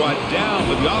 Finally brought down,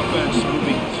 but the offense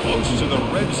moving close to the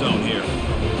red zone here.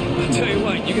 I'll tell you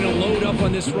what, you're going to load up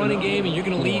on this running game and you're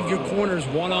going to leave your corners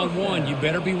one-on-one. You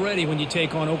better be ready when you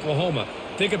take on Oklahoma.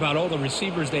 Think about all the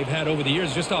receivers they've had over the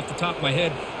years. Just off the top of my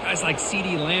head, guys like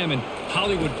CeeDee Lamb and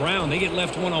Hollywood Brown, they get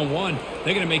left one-on-one.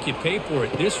 They're going to make you pay for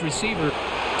it. This receiver...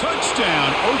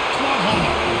 Touchdown, Oklahoma.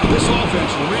 This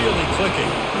offense really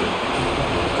clicking.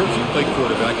 Kurt, you play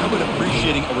quarterback. How about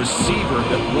appreciating a receiver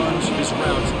that runs his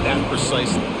routes that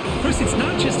precisely? Chris, it's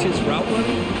not just his route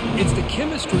running. It's the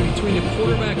chemistry between the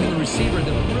quarterback and the receiver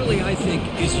that really, I think,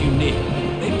 is unique.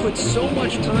 They put so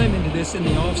much time into this in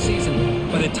the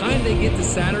offseason. By the time they get to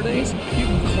Saturdays, you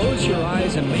can close your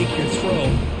eyes and make your throw.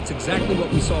 It's exactly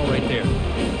what we saw right there.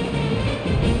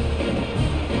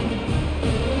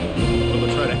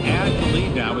 Try to add the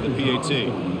lead now with the PAT.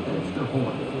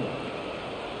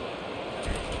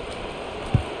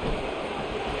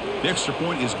 The extra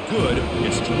point is good.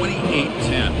 It's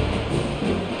 28-10.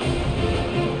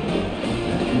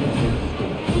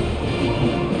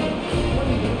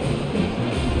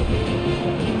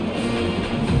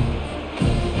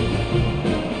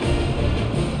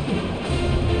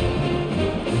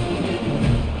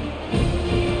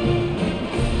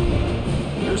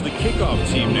 There's the kickoff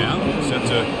team now, set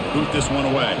to boot this one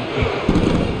away.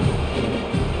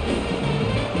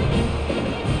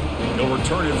 He'll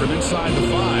return it from inside the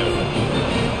 5.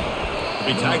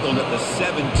 He'll be tackled at the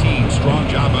 17. Strong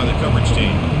job by the coverage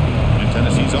team. And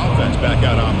Tennessee's offense back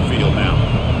out on the field now.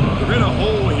 They're in a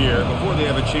hole here before they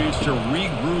have a chance to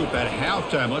regroup at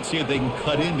halftime. Let's see if they can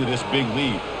cut into this big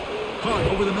lead. Caught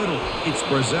over the middle. It's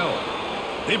Brazzell.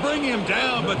 They bring him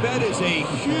down, but that is a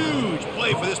huge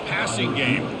play for this passing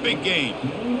game. Big gain.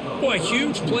 Boy,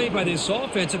 huge play by this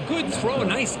offense. A good throw, a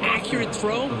nice accurate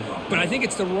throw. But I think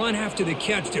it's the run after the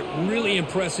catch that really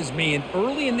impresses me. And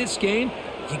early in this game,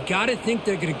 you got to think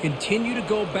they're going to continue to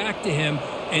go back to him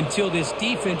until this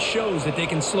defense shows that they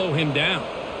can slow him down.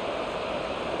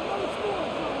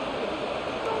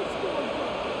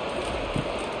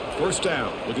 First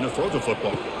down, looking to throw the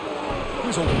football.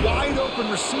 Here's a wide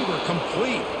open receiver,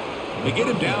 complete. They get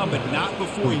him down, but not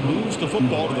before he moves the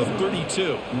football to the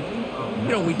 32. You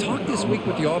know, we talked this week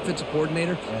with the offensive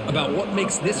coordinator about what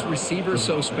makes this receiver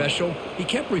so special. He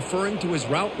kept referring to his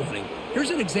route running. Here's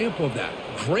an example of that.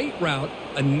 Great route,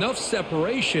 enough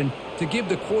separation to give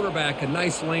the quarterback a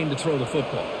nice lane to throw the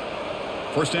football.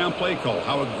 First down play call.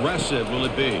 How aggressive will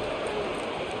it be?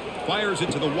 Fires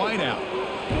it to the wideout.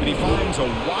 And he finds a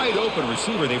wide open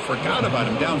receiver. They forgot about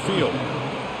him downfield.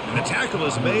 And the tackle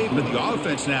is made, but the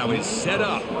offense now is set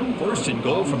up. First and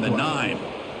goal from the 9.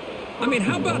 I mean,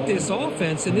 how about this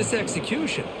offense and this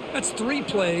execution? That's 3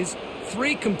 plays,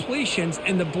 3 completions,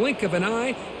 and the blink of an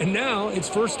eye, and now it's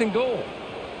first and goal.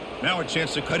 Now a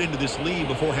chance to cut into this lead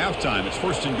before halftime. It's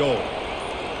first and goal.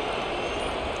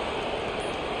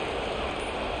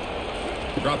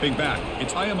 Dropping back,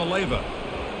 it's Iamaleava.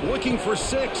 Looking for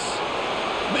 6.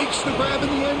 Makes the grab in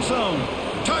the end zone.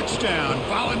 Touchdown,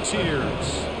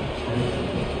 Volunteers.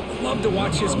 Love to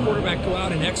watch his quarterback go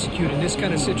out and execute in this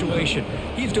kind of situation.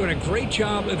 He's doing a great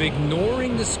job of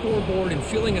ignoring the scoreboard and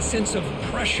feeling a sense of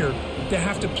pressure to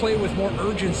have to play with more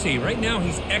urgency. Right now,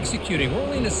 he's executing. We're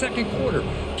only in the second quarter.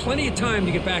 Plenty of time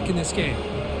to get back in this game.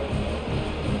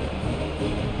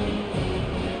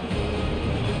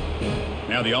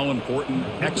 Now the all-important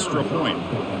extra point.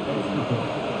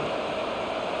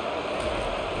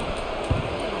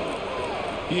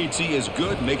 PAT is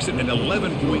good, makes it an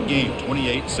 11-point game,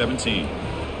 28-17.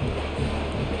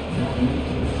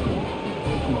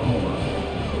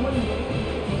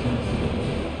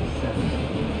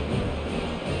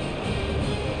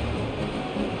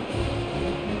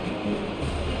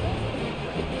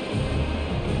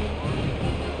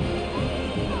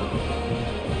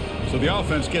 So the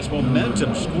offense gets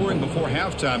momentum, scoring before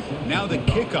halftime. Now the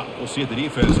kickoff. We'll see if the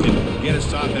defense can get a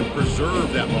stop and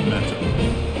preserve that momentum.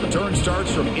 Return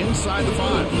starts from inside the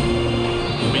 5.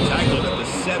 Will be tackled at the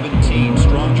 17.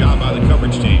 Strong job by the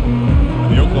coverage team.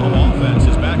 And the Oklahoma offense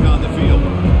is back on the field.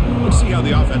 Let's see how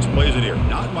the offense plays it here.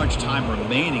 Not much time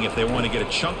remaining if they want to get a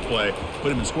chunk play,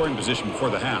 put him in scoring position before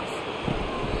the half.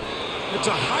 It's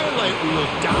a highlight reel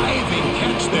diving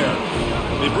catch there.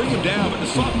 They bring him down, but the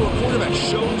sophomore quarterback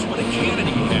shows what a cannon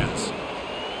he has.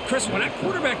 Chris, when that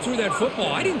quarterback threw that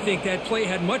football, I didn't think that play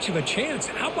had much of a chance.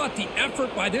 How about the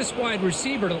effort by this wide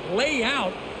receiver to lay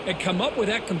out and come up with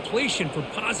that completion for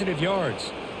positive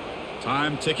yards?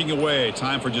 Time ticking away.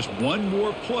 Time for just one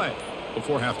more play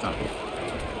before halftime.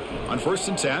 On first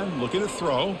and 10, looking to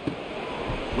throw.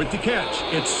 With the catch,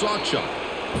 it's Sawchuk.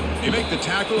 They make the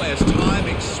tackle as time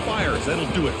expires. That'll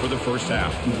do it for the first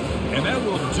half. And that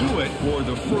will do it for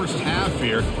the first half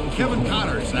here. Kevin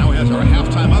Connors now has our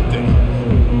halftime update.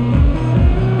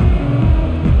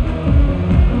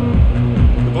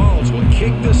 The Vols will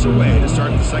kick this away to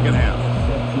start the second half.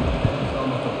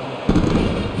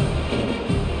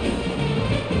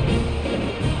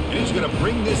 And he's going to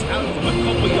bring this out from a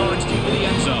couple yards deep in the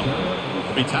end zone.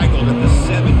 Be tackled at the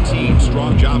 17.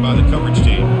 Strong job by the coverage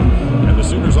team. And the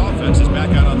Sooners offense is back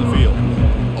out on the field.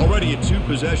 Already a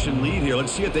 2-possession lead here.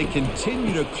 Let's see if they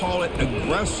continue to call it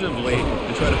aggressively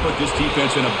and try to put this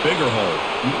defense in a bigger hole.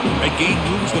 That gain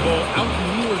moves the ball out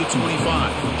near the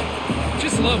 25.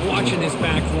 Just love watching this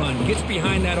back run. Gets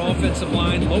behind that offensive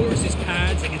line, lowers his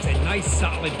pads, and gets a nice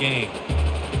solid gain.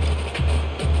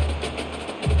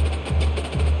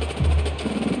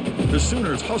 The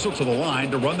Sooners hustle to the line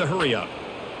to run the hurry up.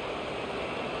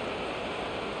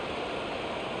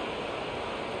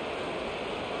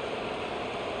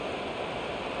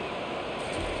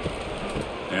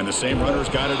 And the same runner's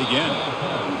got it again.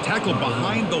 Tackled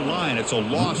behind the line. It's a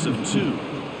loss of 2.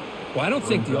 Well, I don't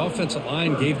think the offensive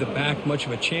line gave the back much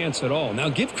of a chance at all. Now,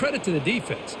 give credit to the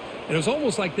defense. It was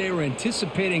almost like they were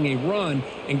anticipating a run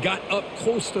and got up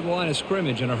close to the line of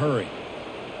scrimmage in a hurry.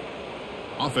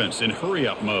 Offense in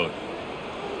hurry-up mode.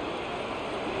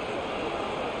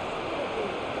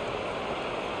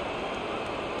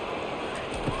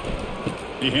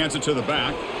 He hands it to the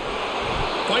back.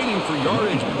 Fighting for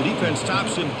yardage, but the defense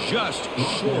stops him just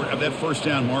short of that first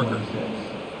down marker.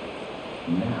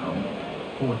 Now,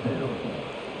 fourth down.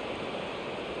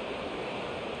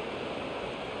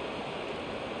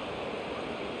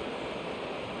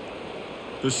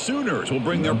 The Sooners will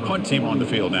bring their punt team on the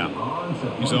field now.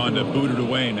 He's on to boot it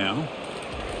away now.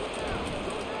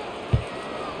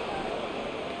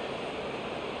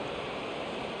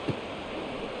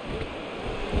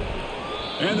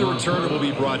 And the returner will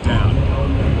be brought down.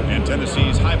 And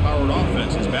Tennessee's high-powered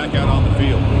offense is back out on the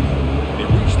field. They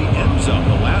reached the end zone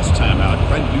the last time out,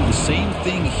 trying to do the same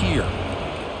thing here.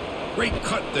 Great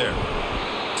cut there.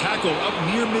 Tackle up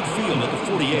near midfield at the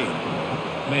 48.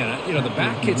 Man, you know, the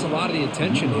back gets a lot of the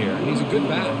attention here, and he's a good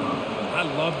back. I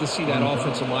love to see that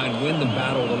offensive line win the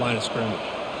battle of the line of scrimmage.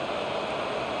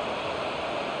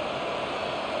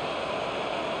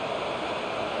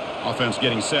 Offense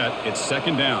getting set. It's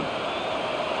second down.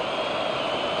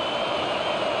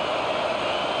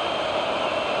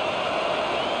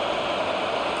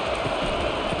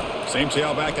 Same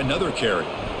tailback, another carry.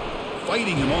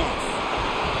 Fighting him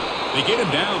off. They get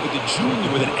him down, but the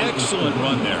junior with an excellent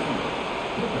run there.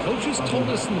 Coaches told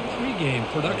us in the pregame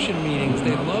production meetings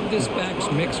they love this back's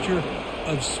mixture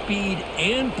of speed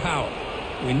and power.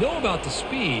 We know about the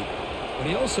speed, but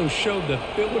he also showed the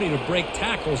ability to break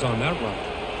tackles on that run.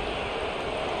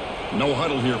 No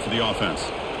huddle here for the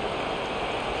offense.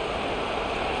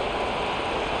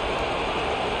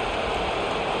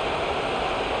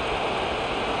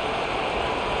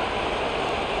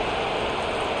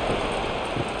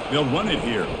 They'll run it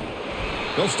here.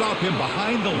 They'll stop him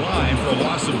behind the line for a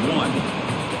loss of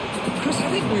 1. Chris, I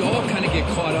think we all kind of get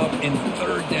caught up in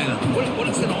third down. What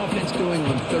is an offense doing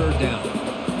on third down?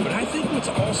 But I think what's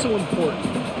also important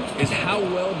is how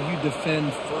well do you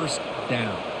defend first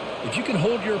down. If you can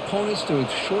hold your opponents to a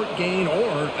short gain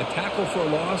or a tackle for a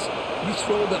loss, you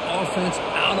throw the offense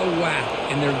out of whack,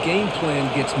 and their game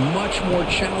plan gets much more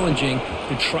challenging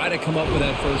to try to come up with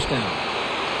that first down.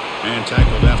 And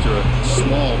tackled after a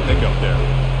small pickup there.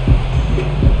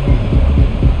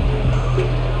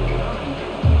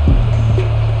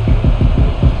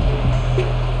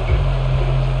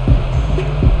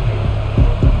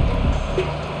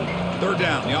 Third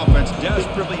down. The offense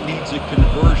desperately needs a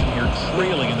conversion here,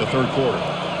 trailing in the third quarter.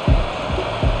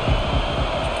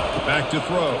 Back to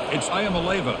throw. It's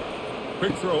Iamaleava.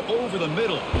 Quick throw over the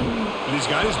middle. And he's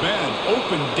got his man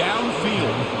open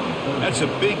downfield. That's a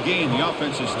big gain. The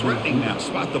offense is threatening now.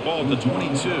 Spot the ball at the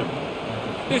 22.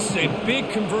 This is a big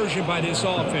conversion by this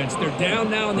offense. They're down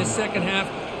now in the second half.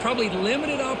 Probably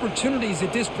limited opportunities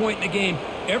at this point in the game.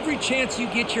 Every chance you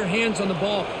get your hands on the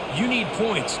ball, you need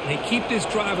points. They keep this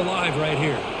drive alive right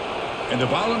here. And the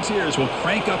Volunteers will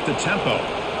crank up the tempo.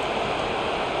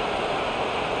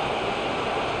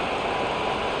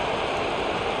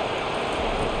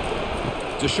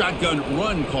 It's a shotgun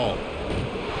run call.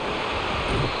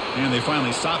 And they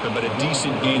finally stop him, but a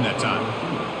decent gain that time.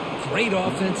 Great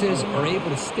offenses are able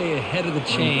to stay ahead of the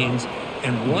chains,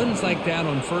 and runs like that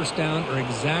on first down are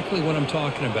exactly what I'm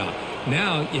talking about.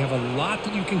 Now you have a lot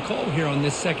that you can call here on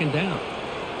this second down.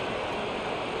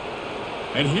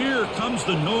 And here comes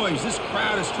the noise. This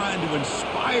crowd is trying to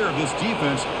inspire this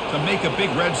defense to make a big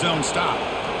red zone stop.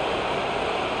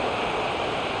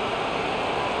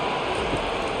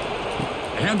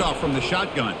 Handoff from the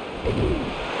shotgun.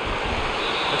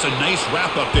 That's a nice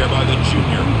wrap up there by the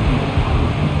junior.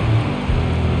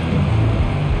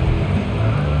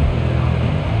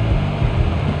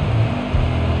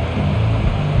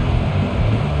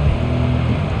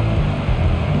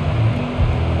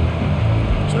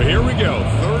 So here we go.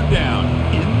 Third down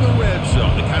in the red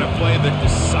zone. The kind of play that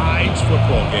decides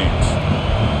football games.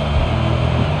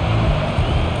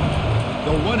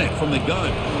 They'll run it from the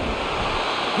gun.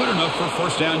 Good enough for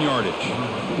first down yardage.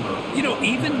 You know,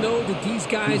 even though that these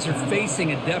guys are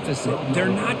facing a deficit, they're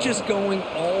not just going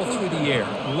all through the air.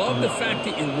 Love the fact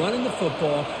that you're running the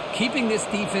football, keeping this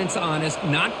defense honest,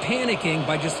 not panicking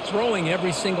by just throwing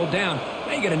every single down.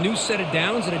 Now you got a new set of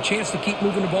downs and a chance to keep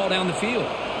moving the ball down the field.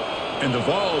 And the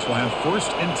Vols will have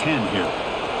 1st and 10 here.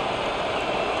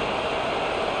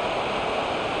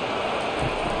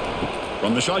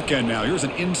 From the shotgun now, here's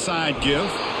an inside give.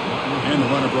 And the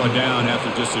runner brought down after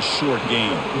just a short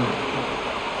gain.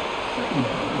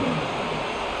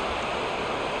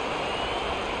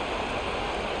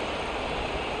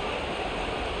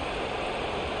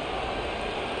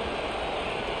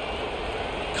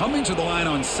 Coming to the line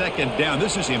on second down,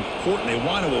 this is important. They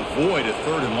want to avoid a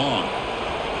 3rd and long.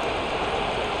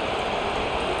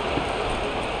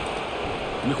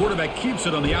 And the quarterback keeps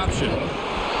it on the option.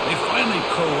 They finally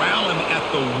corral him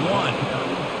at the 1.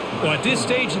 Well, at this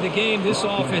stage of the game, this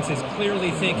offense is clearly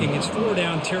thinking it's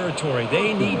 4-down territory.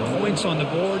 They need points on the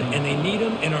board, and they need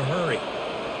them in a hurry.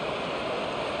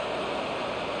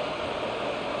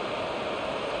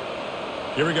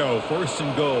 Here we go, 1st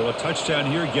and goal. A touchdown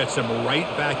here gets them right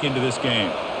back into this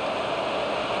game.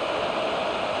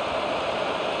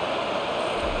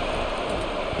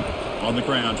 On the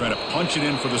ground, trying to punch it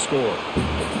in for the score.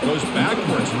 Goes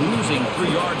backwards, losing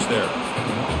 3 yards there.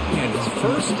 And it's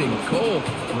 1st and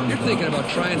goal. You're thinking about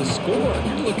trying to score.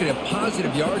 You're looking at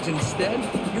positive yards instead.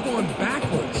 You're going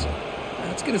backwards.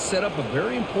 That's going to set up a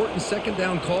very important 2nd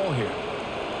down call here.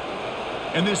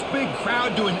 And this big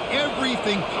crowd doing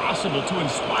everything possible to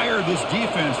inspire this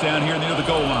defense down here near the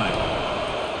goal line.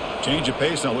 Change of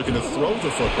pace now, looking to throw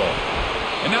the football.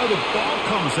 And now the ball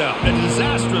comes out. A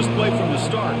disastrous play from the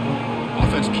start.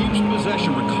 Offense keeps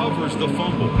possession, recovers the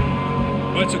fumble.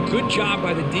 Well, it's a good job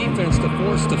by the defense to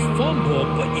force the fumble,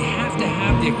 but you have to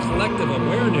have the collective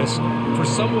awareness for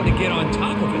someone to get on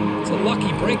top of it. It's a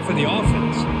lucky break for the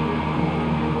offense.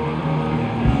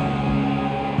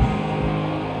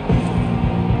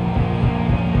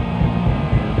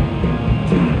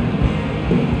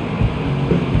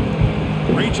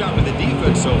 Great job by the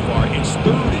defense so far. It's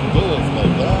 3rd and goal from a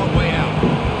long way out.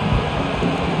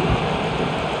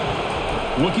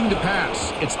 Looking to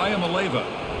pass. It's Iamaleava.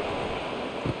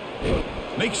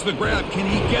 Makes the grab. Can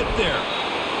he get there?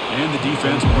 And the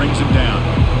defense brings him down.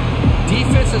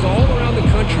 Defenses all around the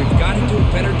country have got to do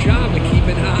a better job of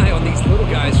keeping an eye on these little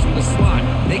guys from the slot.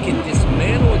 They can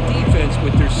dismantle a defense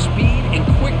with their speed and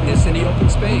quickness in the open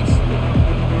space.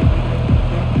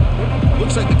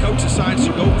 Looks like the coach decides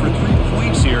to go for 3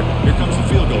 points here. Here comes the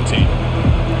field goal team.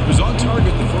 He was on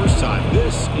target the first time.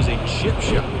 This is a chip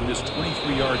shot from just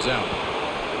 23 yards out.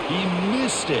 He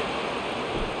missed it.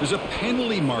 There's a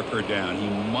penalty marker down. He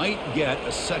might get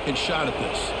a 2nd shot at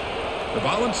this. The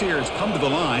Volunteers come to the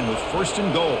line with 1st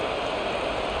and goal.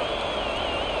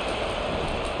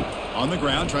 On the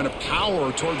ground, trying to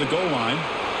power toward the goal line.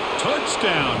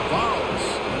 Touchdown,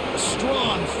 Vols. A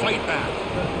strong fight back.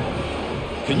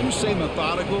 Can you say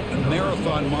methodical? A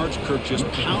marathon march, Kirk, just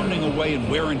pounding away and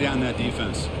wearing down that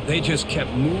defense. They just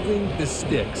kept moving the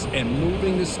sticks and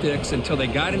moving the sticks until they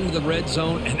got into the red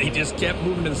zone, and they just kept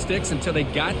moving to the sticks until they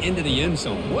got into the end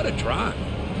zone. What a drive.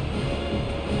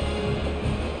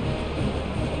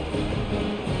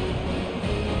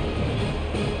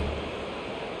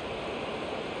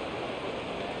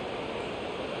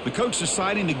 The coach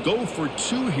deciding to go for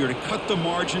 2 here to cut the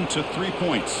margin to 3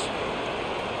 points.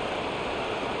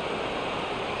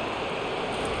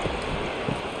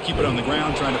 Keep it on the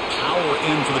ground, trying to power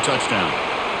in for the touchdown.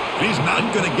 He's not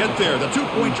going to get there. The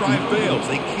 2-point drive fails.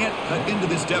 They can't cut into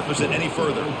this deficit any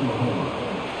further.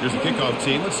 Here's the kickoff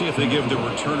team. Let's see if they give the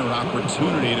returner an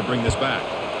opportunity to bring this back.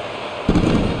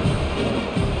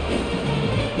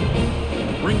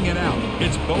 Bringing it out.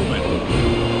 It's Bowman.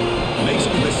 Makes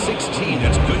it to the 16.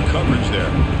 That's good coverage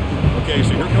there. Okay,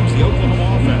 so here comes the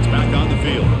Oklahoma offense back on the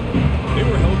field. They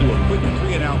were held to a quick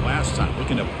 3-and-out last time,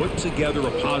 looking to put together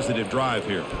a positive drive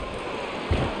here.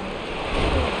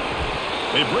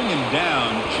 They bring him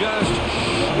down just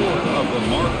short of the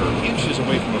marker, inches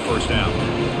away from a 1st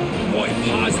down. Boy,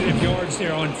 positive yards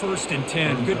there on 1st and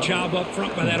 10. Good job up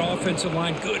front by that offensive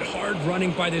line. Good hard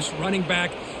running by this running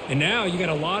back. And now you got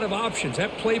a lot of options.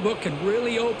 That playbook can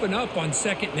really open up on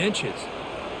 2nd and inches.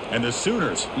 And the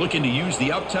Sooners looking to use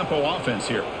the up-tempo offense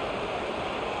here.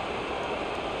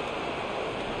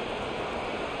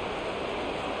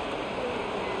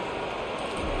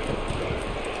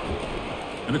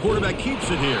 And the quarterback keeps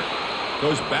it here.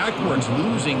 Goes backwards,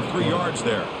 losing 3 yards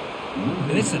there.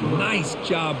 And it's a nice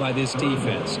job by this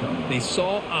defense. They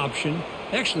saw option,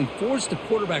 actually forced the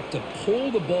quarterback to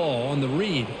pull the ball on the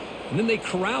read, and then they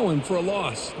corral him for a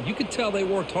loss. You could tell they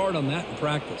worked hard on that in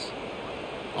practice.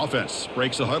 Offense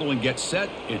breaks the huddle and gets set.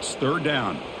 It's 3rd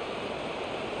down.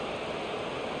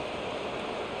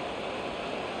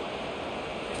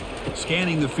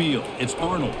 Scanning the field. It's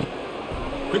Arnold.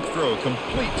 Quick throw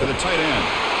complete to the tight end.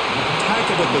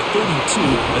 Tackled at the 32.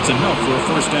 That's enough for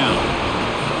a 1st down.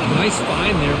 A nice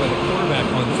find there by the quarterback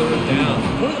on 3rd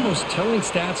down. One of the most telling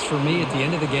stats for me at the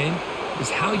end of the game is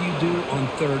how you do on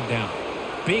 3rd down.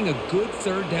 Being a good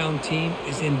 3rd down team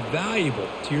is invaluable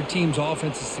to your team's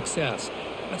offensive success.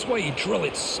 That's why you drill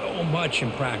it so much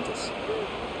in practice.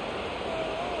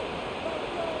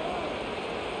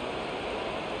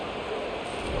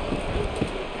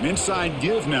 An inside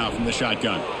give now from the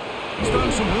shotgun. He's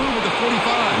found some room at the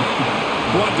 45.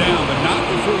 Brought down, but not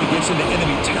before he gets into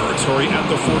enemy territory at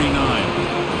the 49.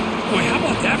 Boy, how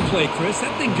about that play, Chris?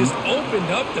 That thing just opened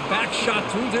up. The back shot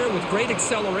through there with great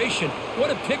acceleration.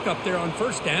 What a pickup there on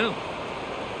 1st down.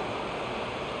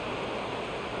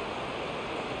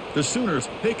 The Sooners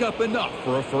pick up enough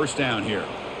for a 1st down here.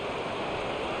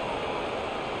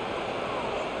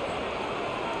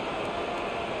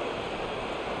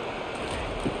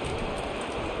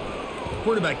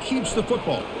 Quarterback keeps the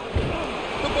football.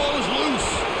 The ball is loose.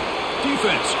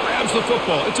 Defense grabs the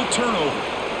football. It's a turnover.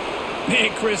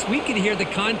 Man, Chris, we can hear the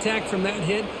contact from that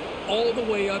hit all the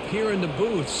way up here in the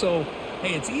booth. So,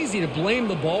 hey, it's easy to blame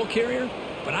the ball carrier,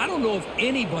 but I don't know if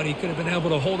anybody could have been able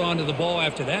to hold on to the ball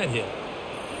after that hit.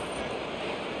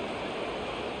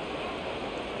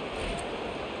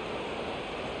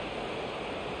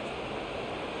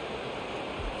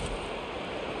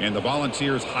 And the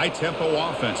Volunteers' high-tempo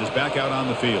offense is back out on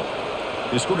the field.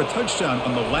 They scored a touchdown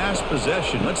on the last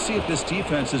possession. Let's see if this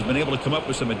defense has been able to come up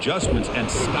with some adjustments and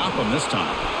stop them this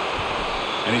time.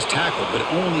 And he's tackled, but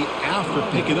only after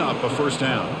picking up a first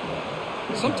down.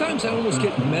 Sometimes I almost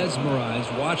get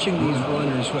mesmerized watching these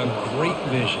runners who have great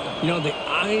vision. You know, the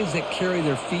eyes that carry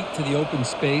their feet to the open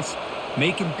space,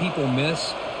 making people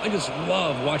miss. I just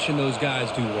love watching those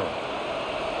guys do work.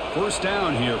 First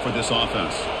down here for this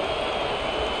offense.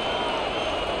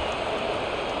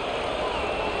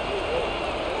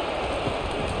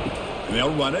 And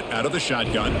they'll run it out of the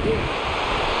shotgun.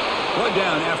 Brought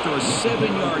down after a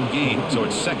 7-yard gain, so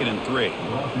it's 2nd and 3.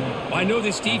 I know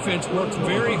this defense worked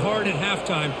very hard at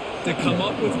halftime to come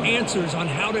up with answers on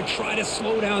how to try to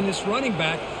slow down this running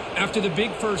back after the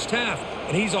big first half,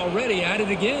 and he's already at it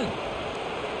again.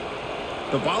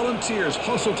 The Volunteers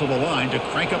hustle to the line to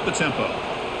crank up the tempo.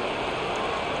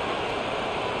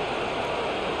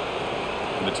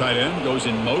 The tight end goes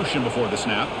in motion before the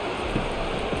snap.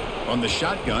 On the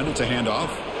shotgun, it's a handoff.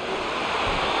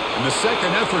 And the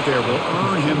second effort there will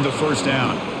earn him the first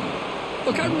down.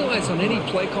 Look, I realize on any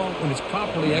play call, when it's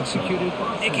properly executed,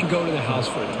 it can go to the house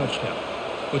for a touchdown.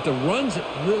 But the runs that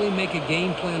really make a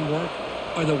game plan work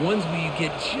are the ones where you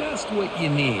get just what you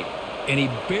need. And he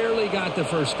barely got the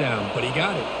first down, but he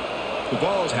got it. The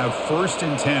Vols have 1st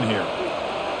and 10 here.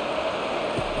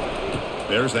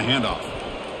 There's the handoff.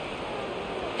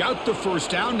 Got the first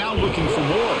down, now looking for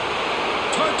more.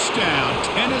 Touchdown,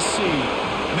 Tennessee.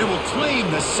 And they will claim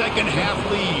the second half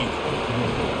lead.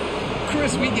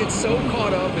 Chris, we get so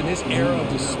caught up in this era of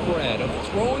the spread, of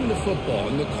throwing the football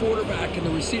and the quarterback and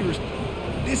the receivers.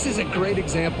 This is a great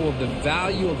example of the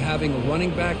value of having a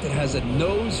running back that has a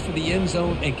nose for the end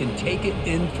zone and can take it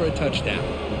in for a touchdown.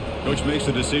 Coach makes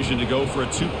the decision to go for a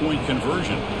 2-point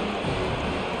conversion.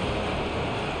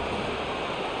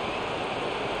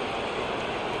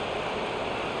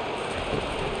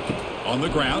 On the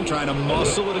ground, trying to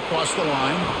muscle it across the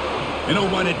line. And he'll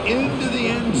run it into the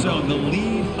end zone. The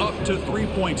lead up to 3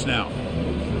 points now.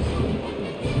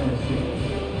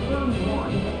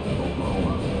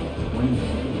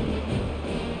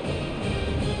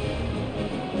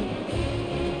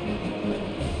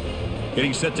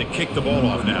 Getting set to kick the ball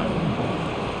off now.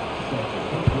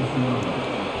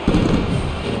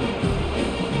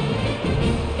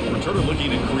 Returner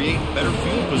looking to create better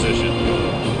field position.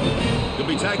 He'll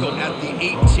be tackled at the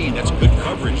 18. That's good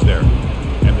coverage there.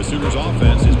 And the Sooners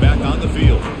offense is back on the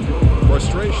field.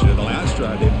 Frustration in the last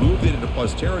drive. They moved it into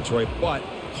plus territory, but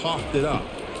coughed it up.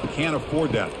 Can't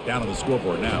afford that down on the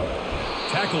scoreboard now.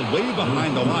 Tackled way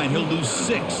behind the line. He'll lose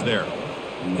 6 there.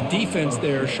 The defense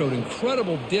there showed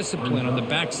incredible discipline on the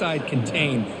backside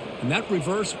contain, and that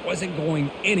reverse wasn't going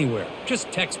anywhere.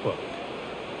 Just textbook.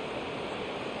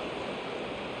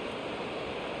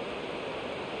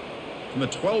 From the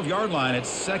 12-yard line, it's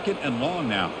 2nd and long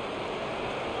now.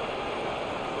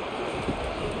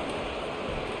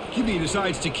 QB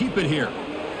decides to keep it here.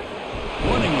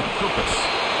 Running with purpose.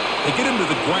 They get him to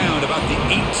the ground about the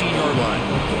 18-yard line.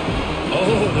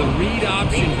 Oh, the read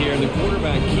option here. The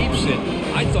quarterback keeps it.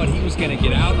 I thought he was going to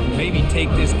get out and maybe take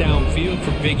this downfield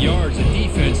for big yards. The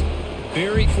defense,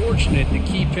 very fortunate to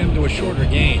keep him to a shorter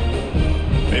gain.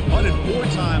 They punted 4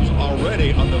 times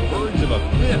already, on the verge of a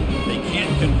 5th. They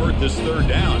can't convert this 3rd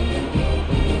down.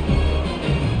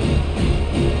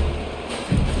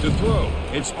 To throw,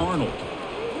 it's Arnold.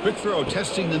 Quick throw,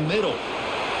 testing the middle.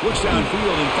 Looks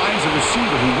downfield and finds a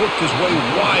receiver who worked his way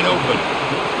wide open.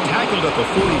 Tackled at the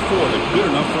 44, but good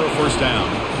enough for a first down.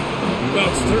 Well,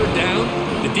 it's 3rd down.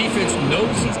 The defense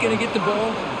knows he's going to get the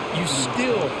ball. You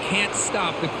still can't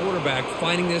stop the quarterback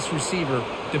finding this receiver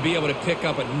to be able to pick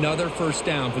up another first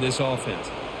down for this offense.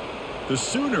 The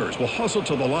Sooners will hustle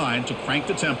to the line to crank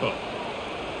the tempo.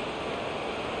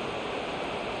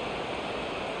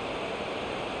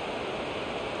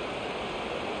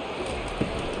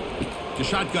 The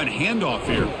shotgun handoff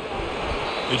here.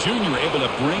 The junior able to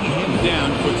bring him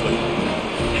down quickly.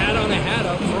 Hat on a hat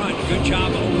up front. Good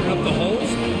job opening up the holes.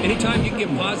 Anytime you can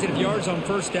get positive yards on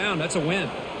first down, that's a win.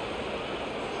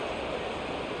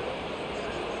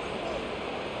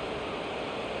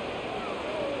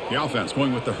 The offense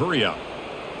going with the hurry up.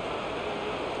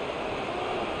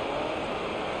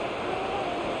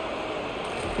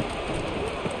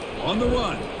 On the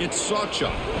run, it's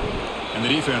Sawchuk. And the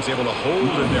defense able to hold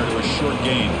him there to a short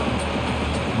gain.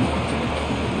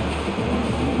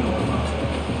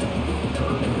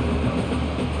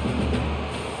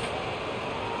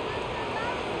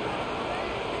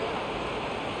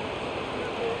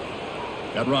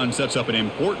 That run sets up an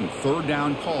important third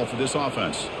down call for this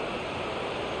offense.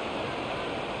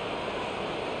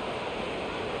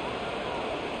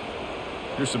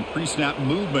 Here's some pre-snap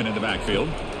movement in the backfield.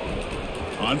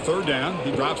 On third down, he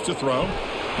drops to throw.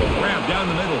 Grab down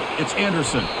the middle. It's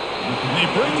Anderson. And they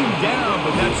bring him down,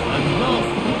 but that's enough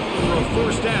for a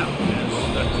first down as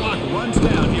the clock runs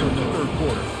down here in the third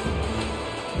quarter.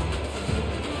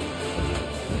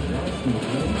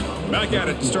 Back at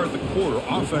it to start the quarter.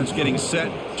 Offense getting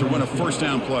set to run a first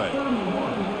down play.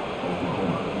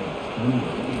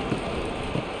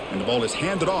 And the ball is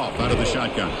handed off out of the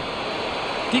shotgun.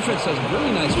 Defense does a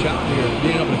really nice job here of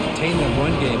being able to contain that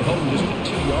run game, holding just to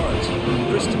 2 yards.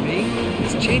 Chris, to me,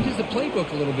 this changes the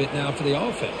playbook a little bit now for the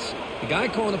offense. The guy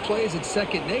calling the plays at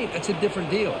 2nd and 8, that's a different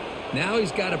deal. Now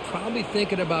he's got to probably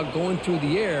thinking about going through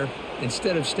the air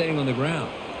instead of staying on the ground.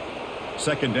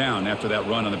 2nd down after that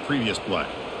run on the previous play.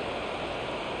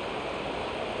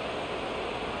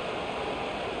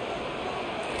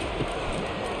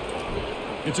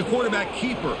 It's a quarterback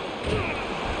keeper.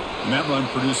 And that run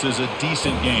produces a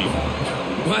decent gain.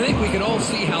 Well, I think we can all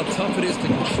see how tough it is to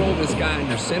control this guy in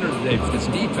their center today for this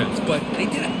defense. But they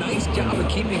did a nice job of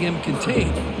keeping him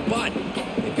contained. But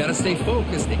they've got to stay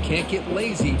focused. They can't get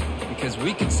lazy because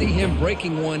we could see him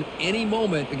breaking one any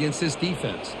moment against this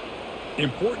defense.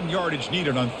 Important yardage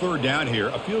needed on third down here.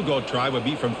 A field goal try would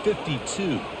be from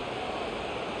 52.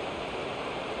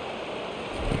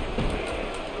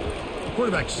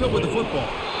 Quarterback still with the football.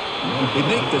 They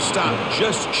make the stop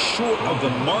just short of the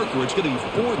marker. It's going to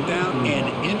be 4th down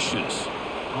and inches.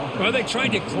 Well, they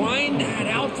tried to grind that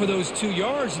out for those 2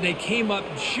 yards, and they came up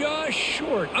just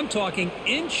short. I'm talking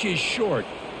inches short.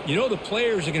 You know the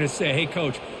players are going to say, hey,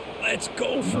 Coach, let's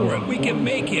go for it. We can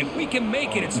make it. We can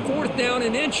make it. It's 4th down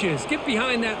and inches. Get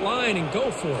behind that line and go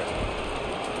for it.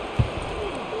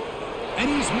 And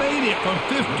he's made it from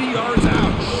 50 yards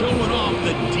out, showing off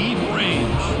the deep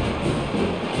range.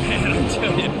 Man, I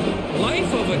tell you,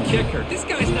 life of a kicker. This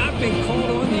guy's not been called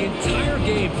on the entire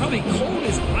game. Probably cold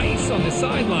as ice on the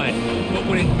sideline. But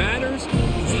when it matters,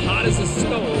 he's hot as a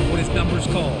stove when his number's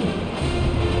called.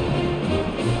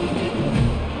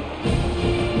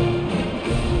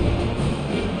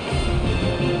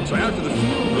 So after the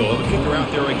field goal, the kicker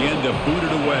out there again to boot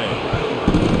it away.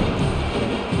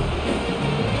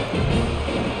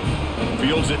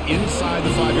 Fields it inside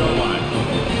the 5-yard line.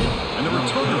 And the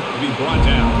returner will be brought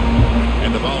down.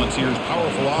 And the Volunteers'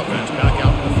 powerful offense back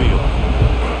out in the field.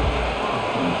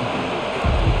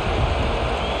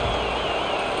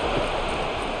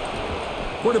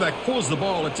 Quarterback pulls the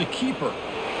ball. It's a keeper.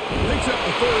 Picks up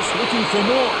the first, looking for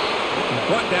more.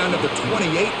 Brought down to the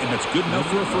 28, and it's good enough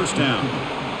for a first down.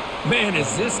 Man,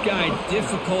 is this guy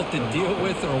difficult to deal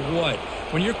with or what?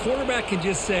 When your quarterback can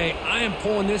just say, I am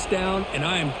pulling this down and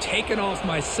I am taking off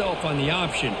myself on the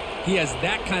option. He has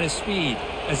that kind of speed.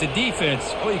 As a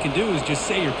defense, all you can do is just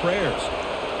say your prayers.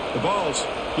 The ball's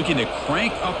looking to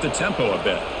crank up the tempo a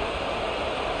bit.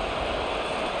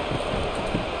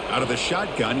 Out of the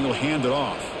shotgun, he'll hand it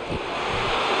off.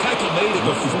 Tackle made at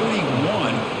the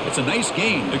 41. It's a nice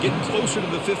gain. They're getting closer to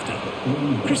the 50.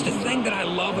 Chris, the thing that I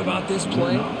love about this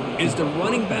play is the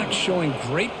running back showing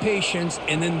great patience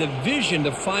and then the vision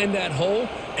to find that hole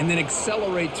and then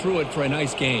accelerate through it for a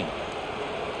nice gain.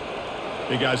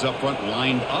 Big guys up front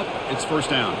lined up. It's first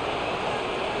down.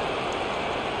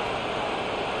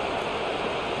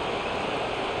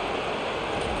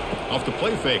 Off the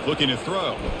play fake, looking to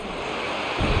throw.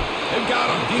 They've got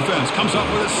him. Defense comes up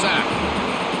with a sack.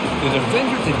 The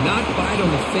defender did not bite on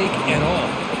the fake at all.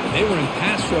 They were in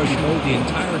pass rush mode the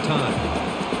entire time.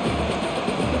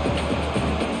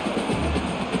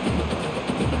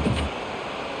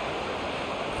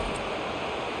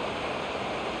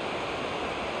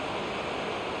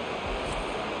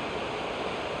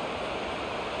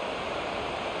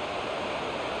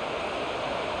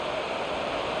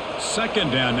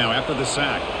 Second down now after the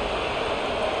sack.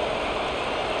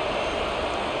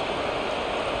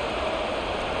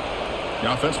 The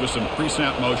offense with some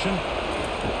pre-snap motion.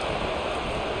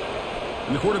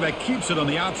 And the quarterback keeps it on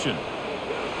the option.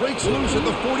 Breaks loose at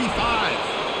the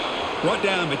 45. Brought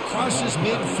down, but crosses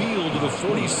midfield to the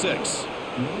 46.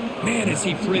 Man, is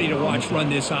he pretty to watch run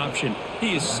this option.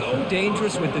 He is so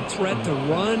dangerous with the threat to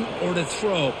run or to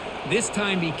throw. This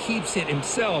time he keeps it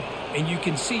himself, and you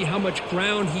can see how much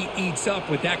ground he eats up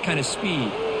with that kind of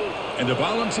speed. And the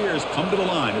Volunteers come to the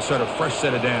line to start a fresh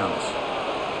set of downs.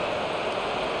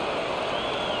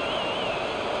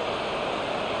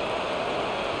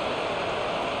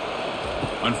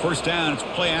 On first down, it's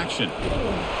play action.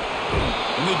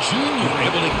 And the junior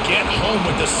able to get home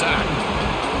with the sack.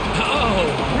 Oh,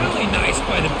 really nice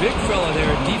by the big fella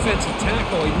there, defensive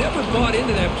tackle. He never bought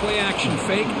into that play action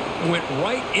fake and went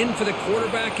right in for the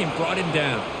quarterback and brought him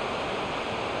down.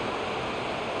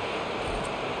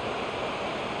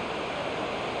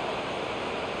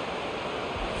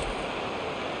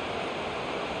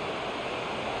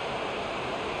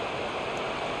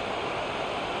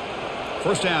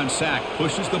 First down sack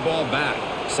pushes the ball back.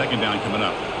 Second down coming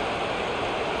up.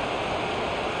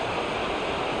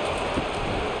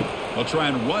 They'll try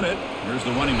and run it. Here's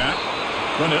the running back.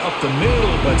 Run it up the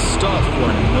middle, but stuffed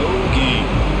for no gain.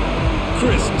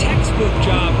 Chris, textbook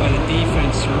job by the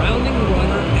defense surrounding the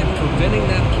runner and preventing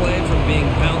that play from being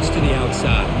bounced to the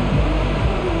outside.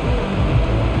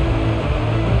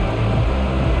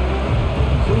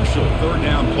 Crucial third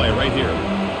down play right here.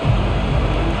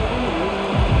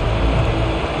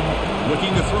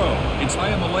 Looking to throw. It's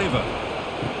Iamaleava.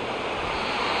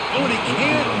 Oh, and he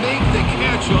can't make the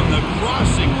catch on the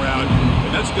crossing route.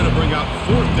 And that's going to bring out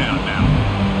fourth down now.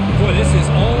 Boy, this is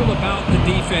all about the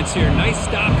defense here. Nice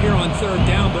stop here on third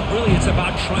down, but really it's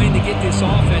about trying to get this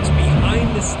offense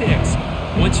behind the sticks.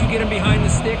 Once you get them behind the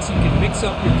sticks, you can mix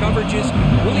up your coverages,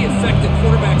 really affect the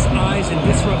quarterback's eyes and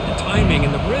disrupt the timing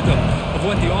and the rhythm of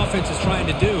what the offense is trying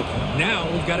to do. Now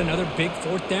we've got another big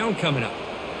fourth down coming up.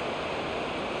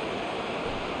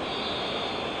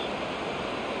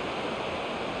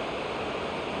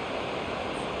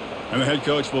 And the head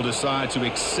coach will decide to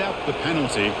accept the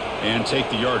penalty and take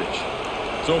the yardage.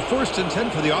 So first and 10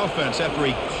 for the offense after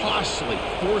a costly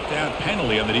fourth down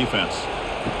penalty on the defense.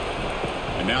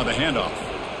 And now the handoff.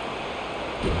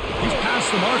 He's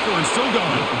past the marker and still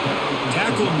going.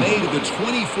 Tackle made at the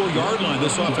 24-yard line.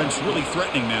 This offense really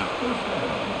threatening now.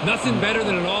 Nothing better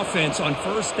than an offense on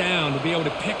first down to be able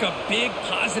to pick up big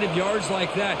positive yards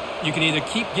like that. You can either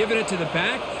keep giving it to the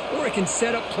back, or it can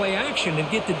set up play action and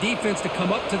get the defense to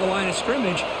come up to the line of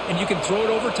scrimmage, and you can throw it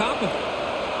over top of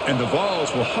it. And the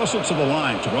Vols will hustle to the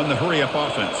line to run the hurry-up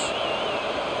offense.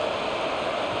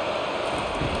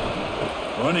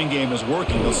 Running game is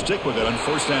working. They'll stick with it on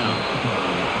first down.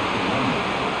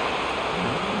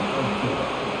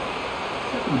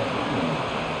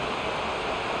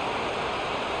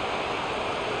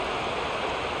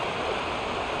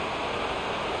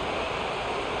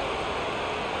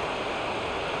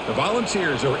 The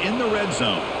Volunteers are in the red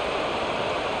zone.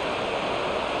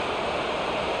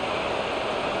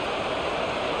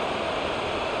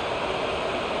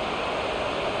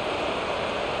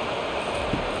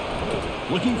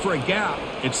 Looking for a gap.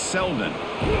 It's Selden.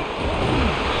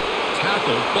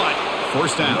 Tackle, but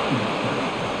first down.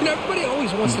 You know, everybody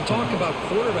always wants to talk about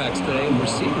quarterbacks today and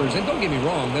receivers, and don't get me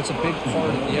wrong, that's a big part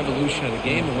of the evolution of the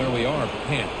game and where we are. But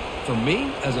man, for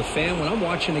me, as a fan, when I'm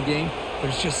watching a game,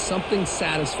 there's just something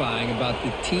satisfying about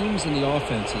the teams and the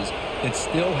offenses that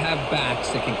still have backs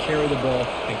that can carry the ball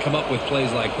and come up with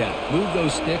plays like that. Move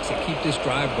those sticks and keep this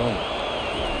drive going.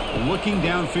 Looking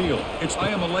downfield, it's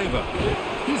Iamaleava.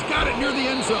 He's got it near the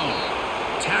end zone.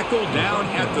 Tackle down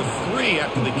at the 3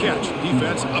 after the catch.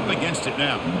 Defense up against it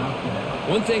now.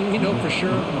 One thing we know for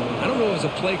sure, I don't know as a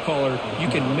play caller, you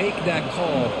can make that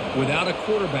call without a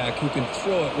quarterback who can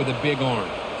throw it with a big arm.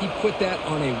 He put that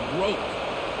on a rope.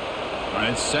 All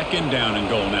right, second down and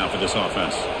goal now for this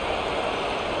offense.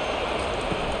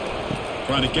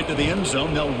 Trying to get to the end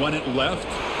zone. They'll run it left.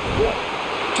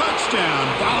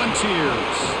 Touchdown,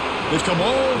 Volunteers. They've come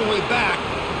all the way back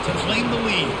to claim the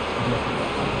lead.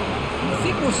 I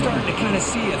think we're starting to kind of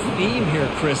see a theme here,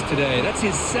 Chris, today. That's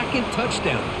his second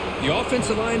touchdown. The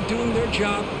offensive line doing their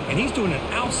job, and he's doing an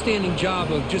outstanding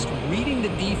job of just reading the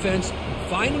defense,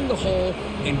 finding the hole,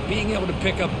 and being able to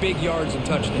pick up big yards and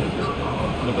touchdowns.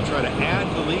 So they'll try to add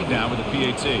the lead now with the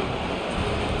PAT.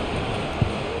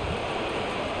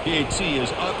 PAT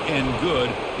is up and good.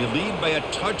 They lead by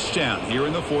a touchdown here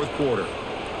in the fourth quarter.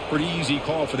 Pretty easy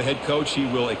call for the head coach. He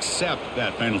will accept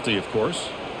that penalty, of course.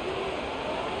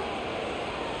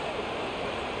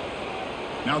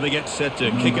 Now they get set to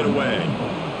kick it away.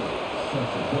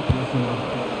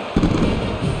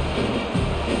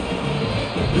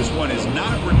 This one is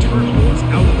not returnable. It's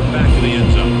out of the back of the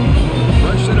end zone.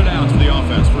 Fresh set of downs for the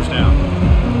offense. First down.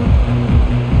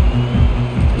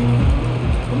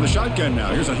 From the shotgun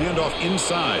now. Here's a handoff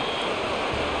inside.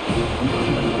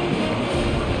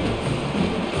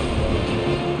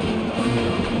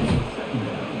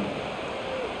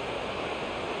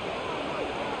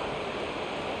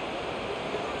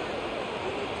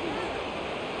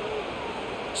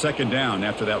 Second down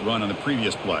after that run on the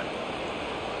previous play.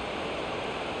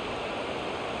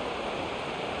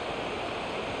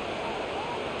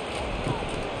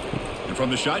 And from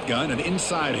the shotgun, an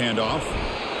inside handoff.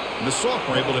 And the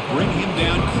sophomore able to bring him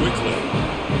down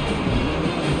quickly.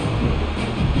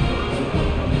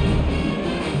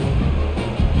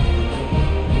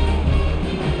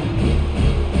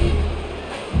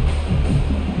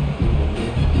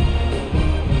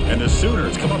 The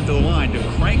Sooners come up to the line to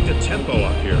crank the tempo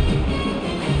up here.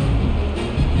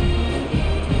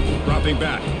 Dropping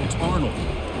back, it's Arnold.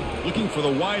 Looking for the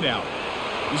wideout.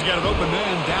 He's got an open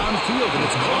man downfield, and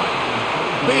it's caught.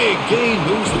 Big gain,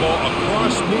 moves the ball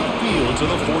across midfield to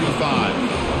the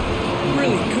 45.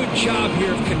 Really good job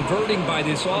here of converting by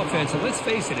this offense. And let's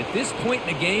face it, at this point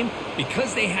in the game,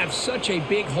 because they have such a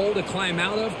big hole to climb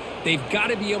out of, they've got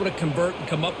to be able to convert and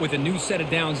come up with a new set of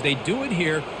downs. They do it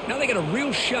here. Now they got a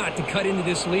real shot to cut into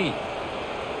this lead.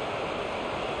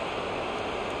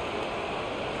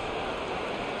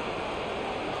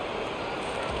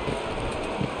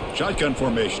 Shotgun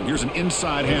formation. Here's an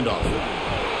inside handoff.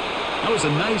 That was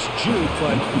a nice juke,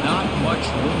 but not much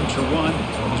room to run.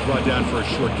 He's brought down for a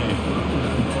short gain.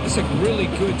 It's a really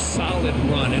good, solid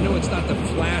run. I know it's not the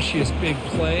flashiest big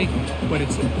play, but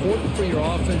it's important for your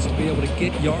offense to be able to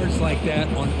get yards like that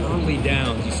on early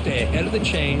downs. You stay ahead of the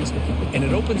chains, and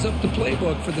it opens up the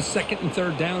playbook for the second and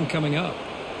third down coming up.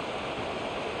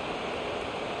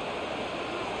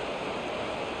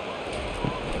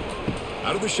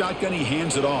 Out of the shotgun, he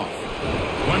hands it off.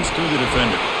 Runs through the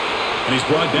defender. And he's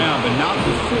brought down, but not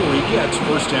before he gets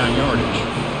first down yardage.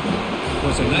 It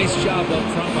was a nice job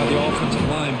up front by the offensive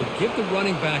line, but give the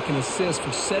running back an assist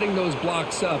for setting those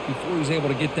blocks up before he was able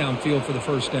to get downfield for the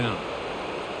first down.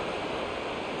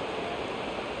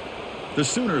 The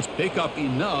Sooners pick up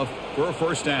enough for a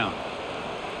first down.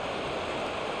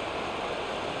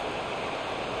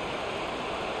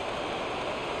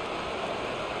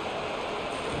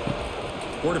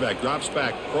 Quarterback drops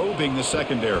back, probing the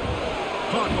secondary.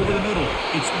 Caught over the middle.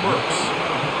 It's Mertz.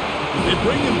 They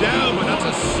bring him down, but that's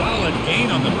a solid gain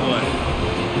on the play.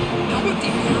 How about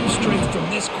the arm strength from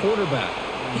this quarterback?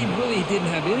 He really didn't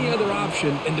have any other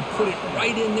option than to put it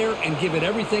right in there and give it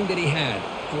everything that he had.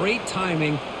 Great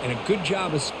timing and a good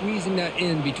job of squeezing that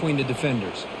in between the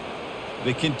defenders.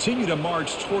 They continue to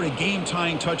march toward a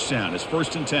game-tying touchdown. It's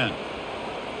 1st and 10.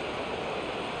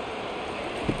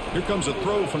 Here comes a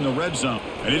throw from the red zone.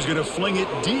 And he's going to fling it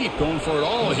deep, going for it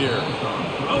all here.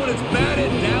 Oh, and it's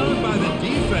batted down by the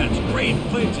defense. Great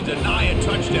play to deny a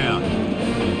touchdown.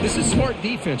 This is smart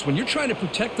defense. When you're trying to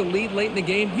protect the lead late in the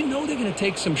game, you know they're going to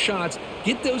take some shots.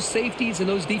 Get those safeties and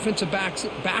those defensive backs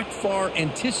back far,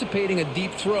 anticipating a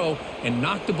deep throw, and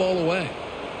knock the ball away.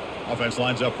 Offense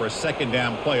lines up for a second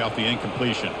down play off the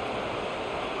incompletion.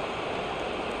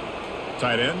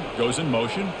 Tight end goes in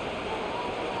motion.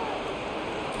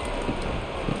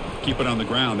 Keep it on the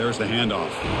ground. There's the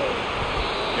handoff.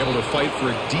 Able to fight for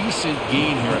a decent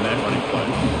gain here in that running play.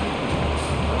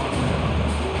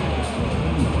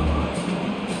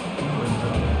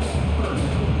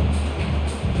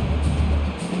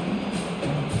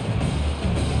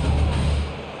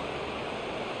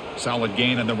 Solid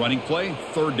gain on the running play.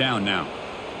 Third down now.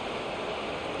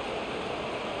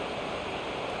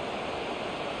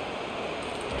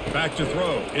 Back to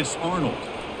throw. It's Arnold.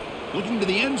 Looking to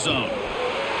the end zone.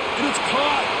 And it's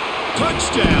caught.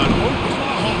 Touchdown,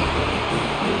 Oklahoma.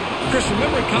 Chris,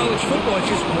 remember in college football, it's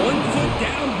just 1 foot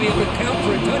down to be able to count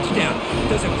for a touchdown.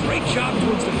 Does a great job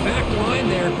towards the back line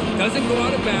there. Doesn't go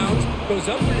out of bounds. Goes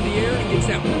up into the air and gets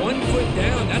that 1 foot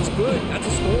down. That's good. That's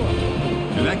a score.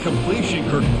 And that completion,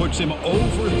 Kirk, puts him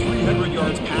over 300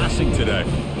 yards passing today.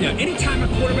 Yeah, anytime a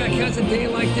quarterback has a day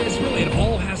like this, really it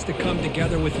all has to come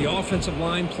together with the offensive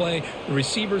line play, the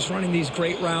receivers running these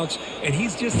great routes, and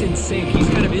he's just in sync. He's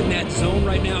kind of in that zone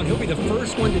right now, and he'll be the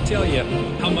first one to tell you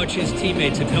how much his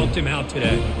teammates have helped him out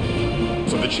today.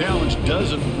 So the challenge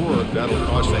doesn't work. That'll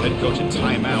cost the head coach a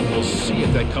timeout. We'll see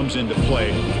if that comes into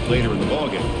play later in the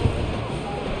ballgame.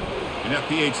 And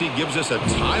FPAT gives us a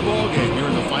tie ball game here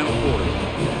in the final quarter.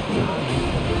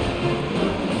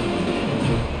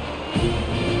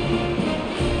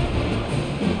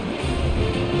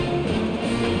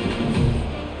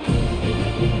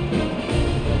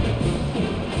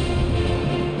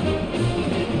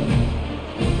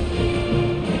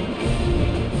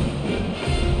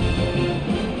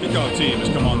 Kickoff team has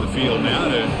come on the field now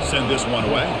to send this one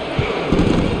away.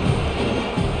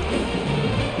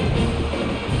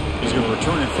 Going to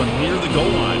return it from near the goal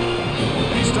line.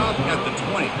 He stopped at the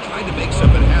 20, trying to make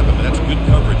something happen, but that's good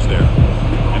coverage there.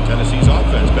 And Tennessee's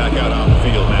offense back out on the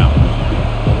field now.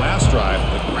 The last drive,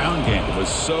 the ground game was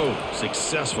so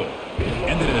successful.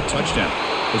 Ended in a touchdown.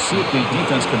 We'll see if the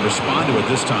defense can respond to it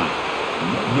this time.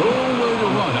 Nowhere to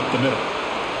run up the middle.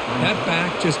 That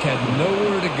back just had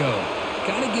nowhere to go.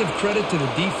 Got to give credit to the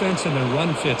defense and their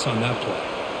run fits on that play.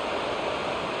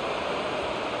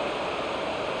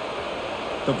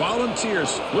 The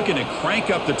Volunteers looking to crank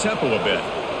up the tempo a bit.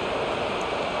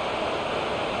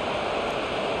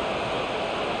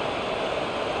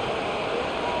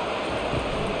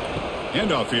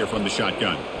 Handoff here from the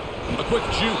shotgun. A quick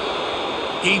juke.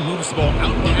 He moves the ball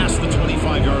out past the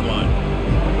 25-yard line.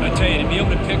 I tell you, to be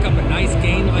able to pick up a nice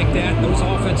gain like that, those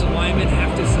offensive linemen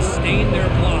have to sustain their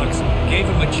blocks. Gave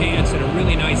him a chance at a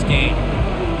really nice gain.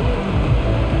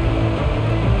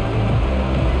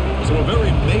 So a very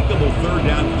makeable third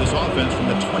down for this offense from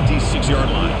the 26-yard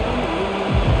line.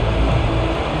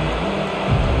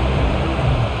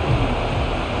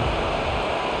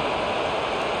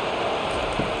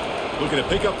 Looking to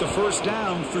pick up the first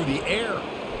down through the air.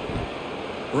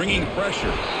 Bringing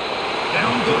pressure.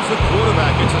 Down goes the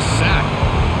quarterback. It's a sack.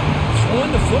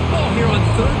 Throwing the football here on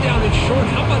third down and short.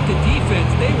 How about the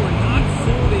defense? They were not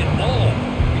fooled at all.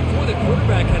 Before the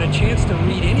quarterback had a chance to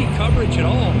read any coverage at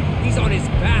all, he's on his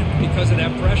back because of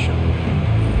that pressure.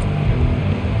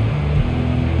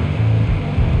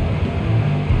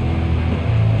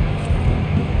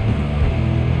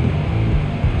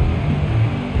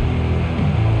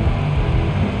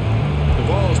 The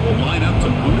balls will line up to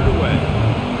boot it away.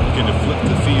 Looking to flip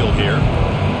the field here.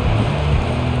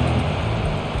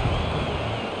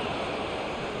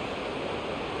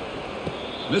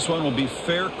 This one will be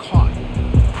fair caught.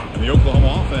 And the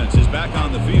Oklahoma offense is back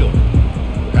on the field.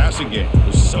 The passing game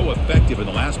was so effective in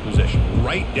the last possession.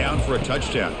 Right down for a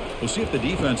touchdown. We'll see if the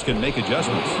defense can make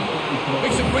adjustments.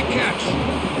 Makes a quick catch.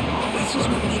 This is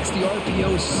what makes the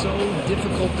RPO so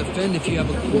difficult to defend if you have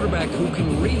a quarterback who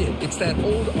can read it. It's that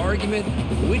old argument,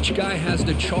 which guy has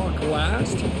the chalk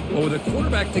last? Well, with a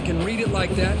quarterback that can read it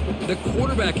like that, the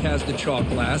quarterback has the chalk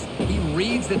last. He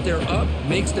reads that they're up,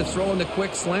 makes the throw in the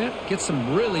quick slant, gets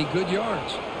some really good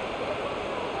yards.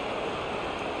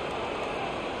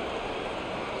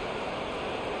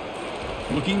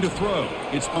 Looking to throw.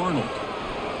 It's Arnold.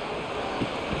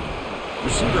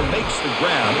 Receiver makes the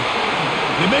grab.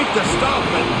 They make the stop,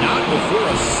 but not before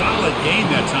a solid gain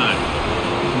that time.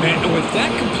 Man, with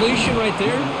that completion right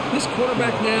there, this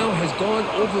quarterback now has gone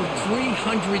over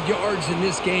 300 yards in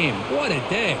this game. What a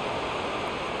day.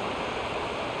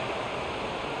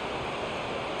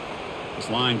 This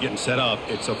line getting set up.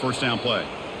 It's a first down play.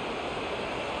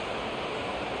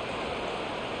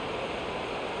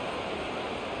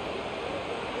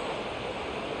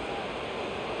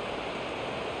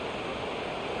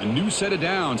 A new set of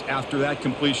downs after that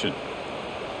completion.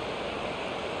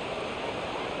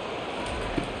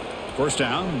 First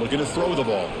down, looking to throw the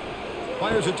ball.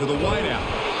 Fires it to the wideout.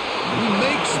 He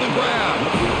makes the grab.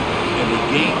 And the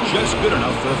gain just good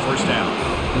enough for a first down.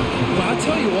 Well, I'll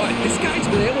tell you what, this guy's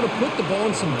been able to put the ball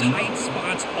in some tight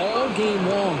spots all game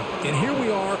long. And here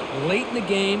we are, late in the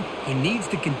game. He needs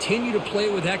to continue to play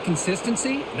with that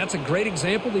consistency. And that's a great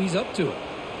example that he's up to it.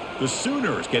 The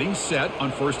Sooners getting set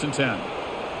on 1st and 10.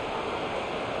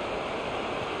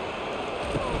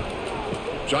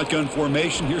 Shotgun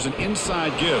formation. Here's an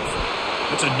inside give.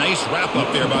 That's a nice wrap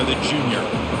up there by the junior.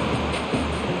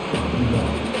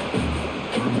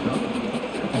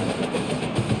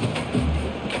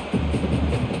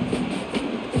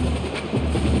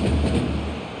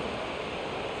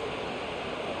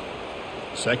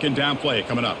 Second down play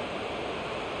coming up.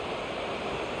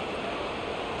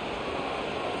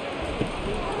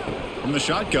 From the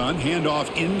shotgun,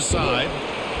 handoff inside.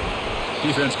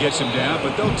 Defense gets him down,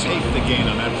 but they'll take the gain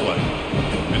on that play.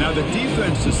 And now the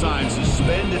defense decides to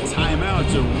spend a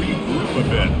timeout to regroup a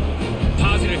bit.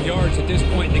 Positive yards at this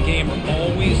point in the game are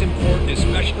always important,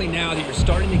 especially now that you're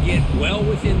starting to get well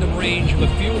within the range of a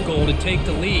field goal to take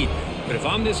the lead. But if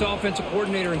I'm this offensive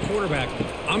coordinator and quarterback,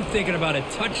 I'm thinking about a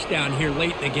touchdown here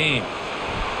late in the game.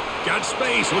 Got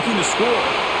space, looking to score.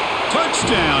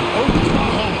 Touchdown,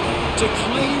 Oklahoma, to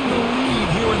claim the lead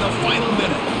here in the final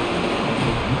minute.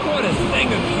 What a thing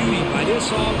of beauty by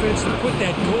this offense to put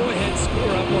that go-ahead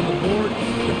score up on the board.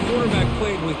 The quarterback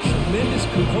played with tremendous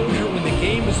composure when the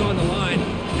game was on the line.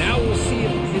 Now we'll see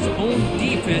if his own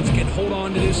defense can hold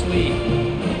on to this lead.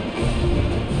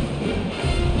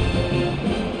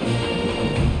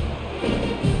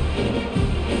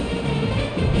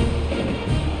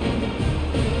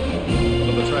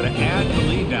 So they'll try to add the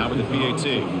lead now with the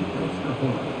PAT.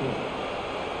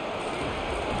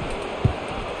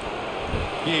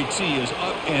 PAT is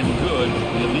up and good.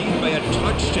 They lead by a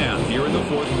touchdown here in the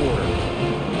fourth quarter.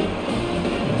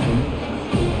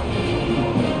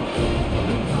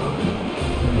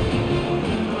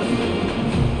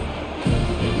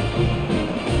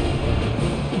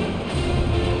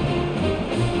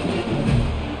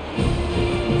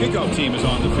 Kickoff team is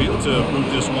on the field to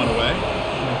move this one away.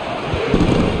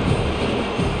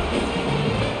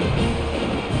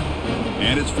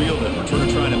 And it's fielded.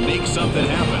 Returner trying to make something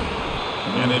happen.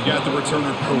 And they've got the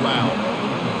returner corralled.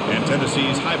 And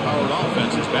Tennessee's high-powered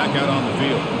offense is back out on the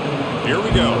field. Here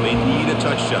we go. They need a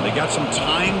touchdown. They got some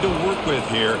time to work with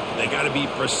here. They got to be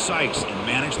precise and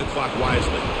manage the clock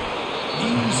wisely.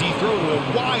 Easy throw to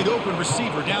a wide-open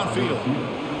receiver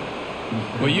downfield.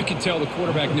 Well, you can tell the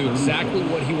quarterback knew exactly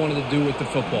what he wanted to do with the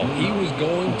football. He was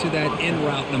going to that in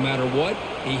route no matter what.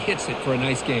 He hits it for a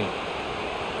nice gain.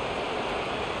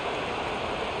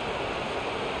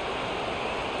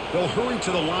 They'll hurry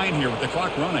to the line here with the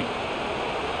clock running.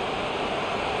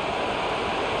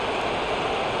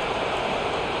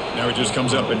 Now he just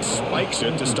comes up and spikes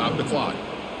it to stop the clock.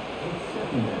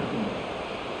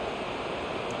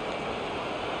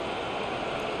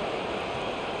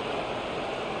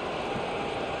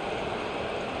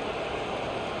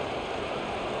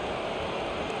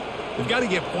 They've got to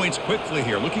get points quickly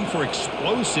here, looking for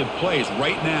explosive plays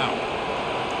right now.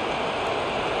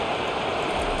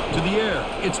 To the air,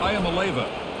 it's Ayamaleva.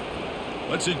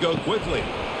 Lets it go quickly.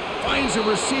 Finds a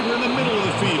receiver in the middle of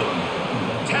the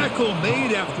field. Tackle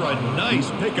made after a nice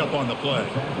pickup on the play.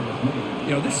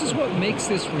 You know, this is what makes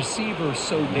this receiver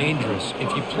so dangerous.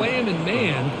 If you play him in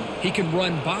man, he can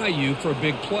run by you for a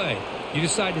big play. You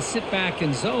decide to sit back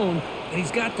in zone, and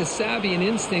he's got the savvy and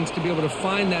instincts to be able to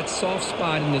find that soft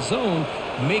spot in the zone,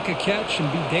 make a catch,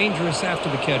 and be dangerous after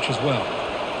the catch as well.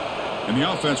 And the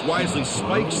offense wisely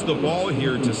spikes the ball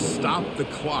here to stop the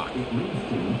clock.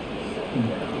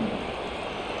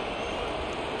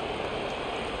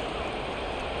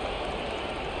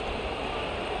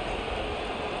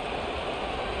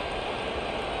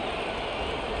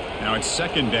 Now it's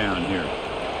second down here.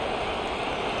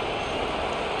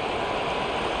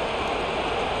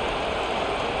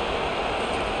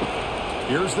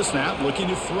 Here's the snap, looking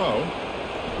to throw.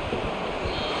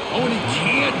 Oh, and he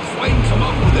can't quite come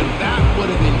up with it. That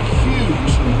would have been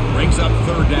huge. Brings up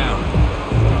third down.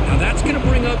 Now that's going to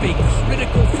bring up a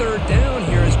critical third down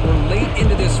here as we're late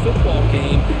into this football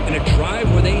game and a drive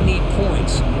where they need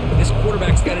points. This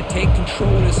quarterback's got to take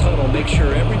control of this huddle, make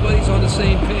sure everybody's on the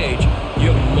same page.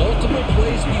 You have multiple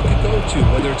plays that you could go to,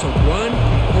 whether it's a run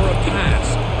or a pass,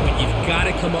 but you've got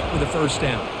to come up with a first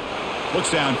down. Looks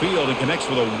downfield and connects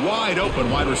with a wide-open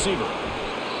wide receiver.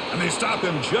 And they stop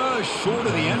him just short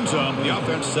of the end zone. The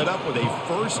offense set up with a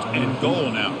first and goal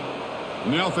now.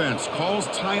 And the offense calls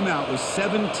timeout with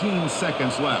 17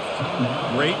 seconds left.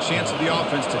 Great chance for the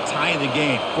offense to tie the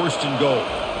game. First and goal.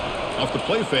 Off the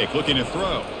play fake, looking to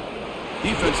throw.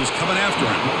 Defense is coming after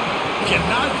him.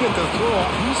 Cannot get the throw off.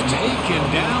 He's taken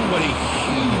down. What a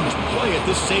huge play at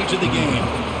this stage of the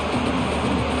game.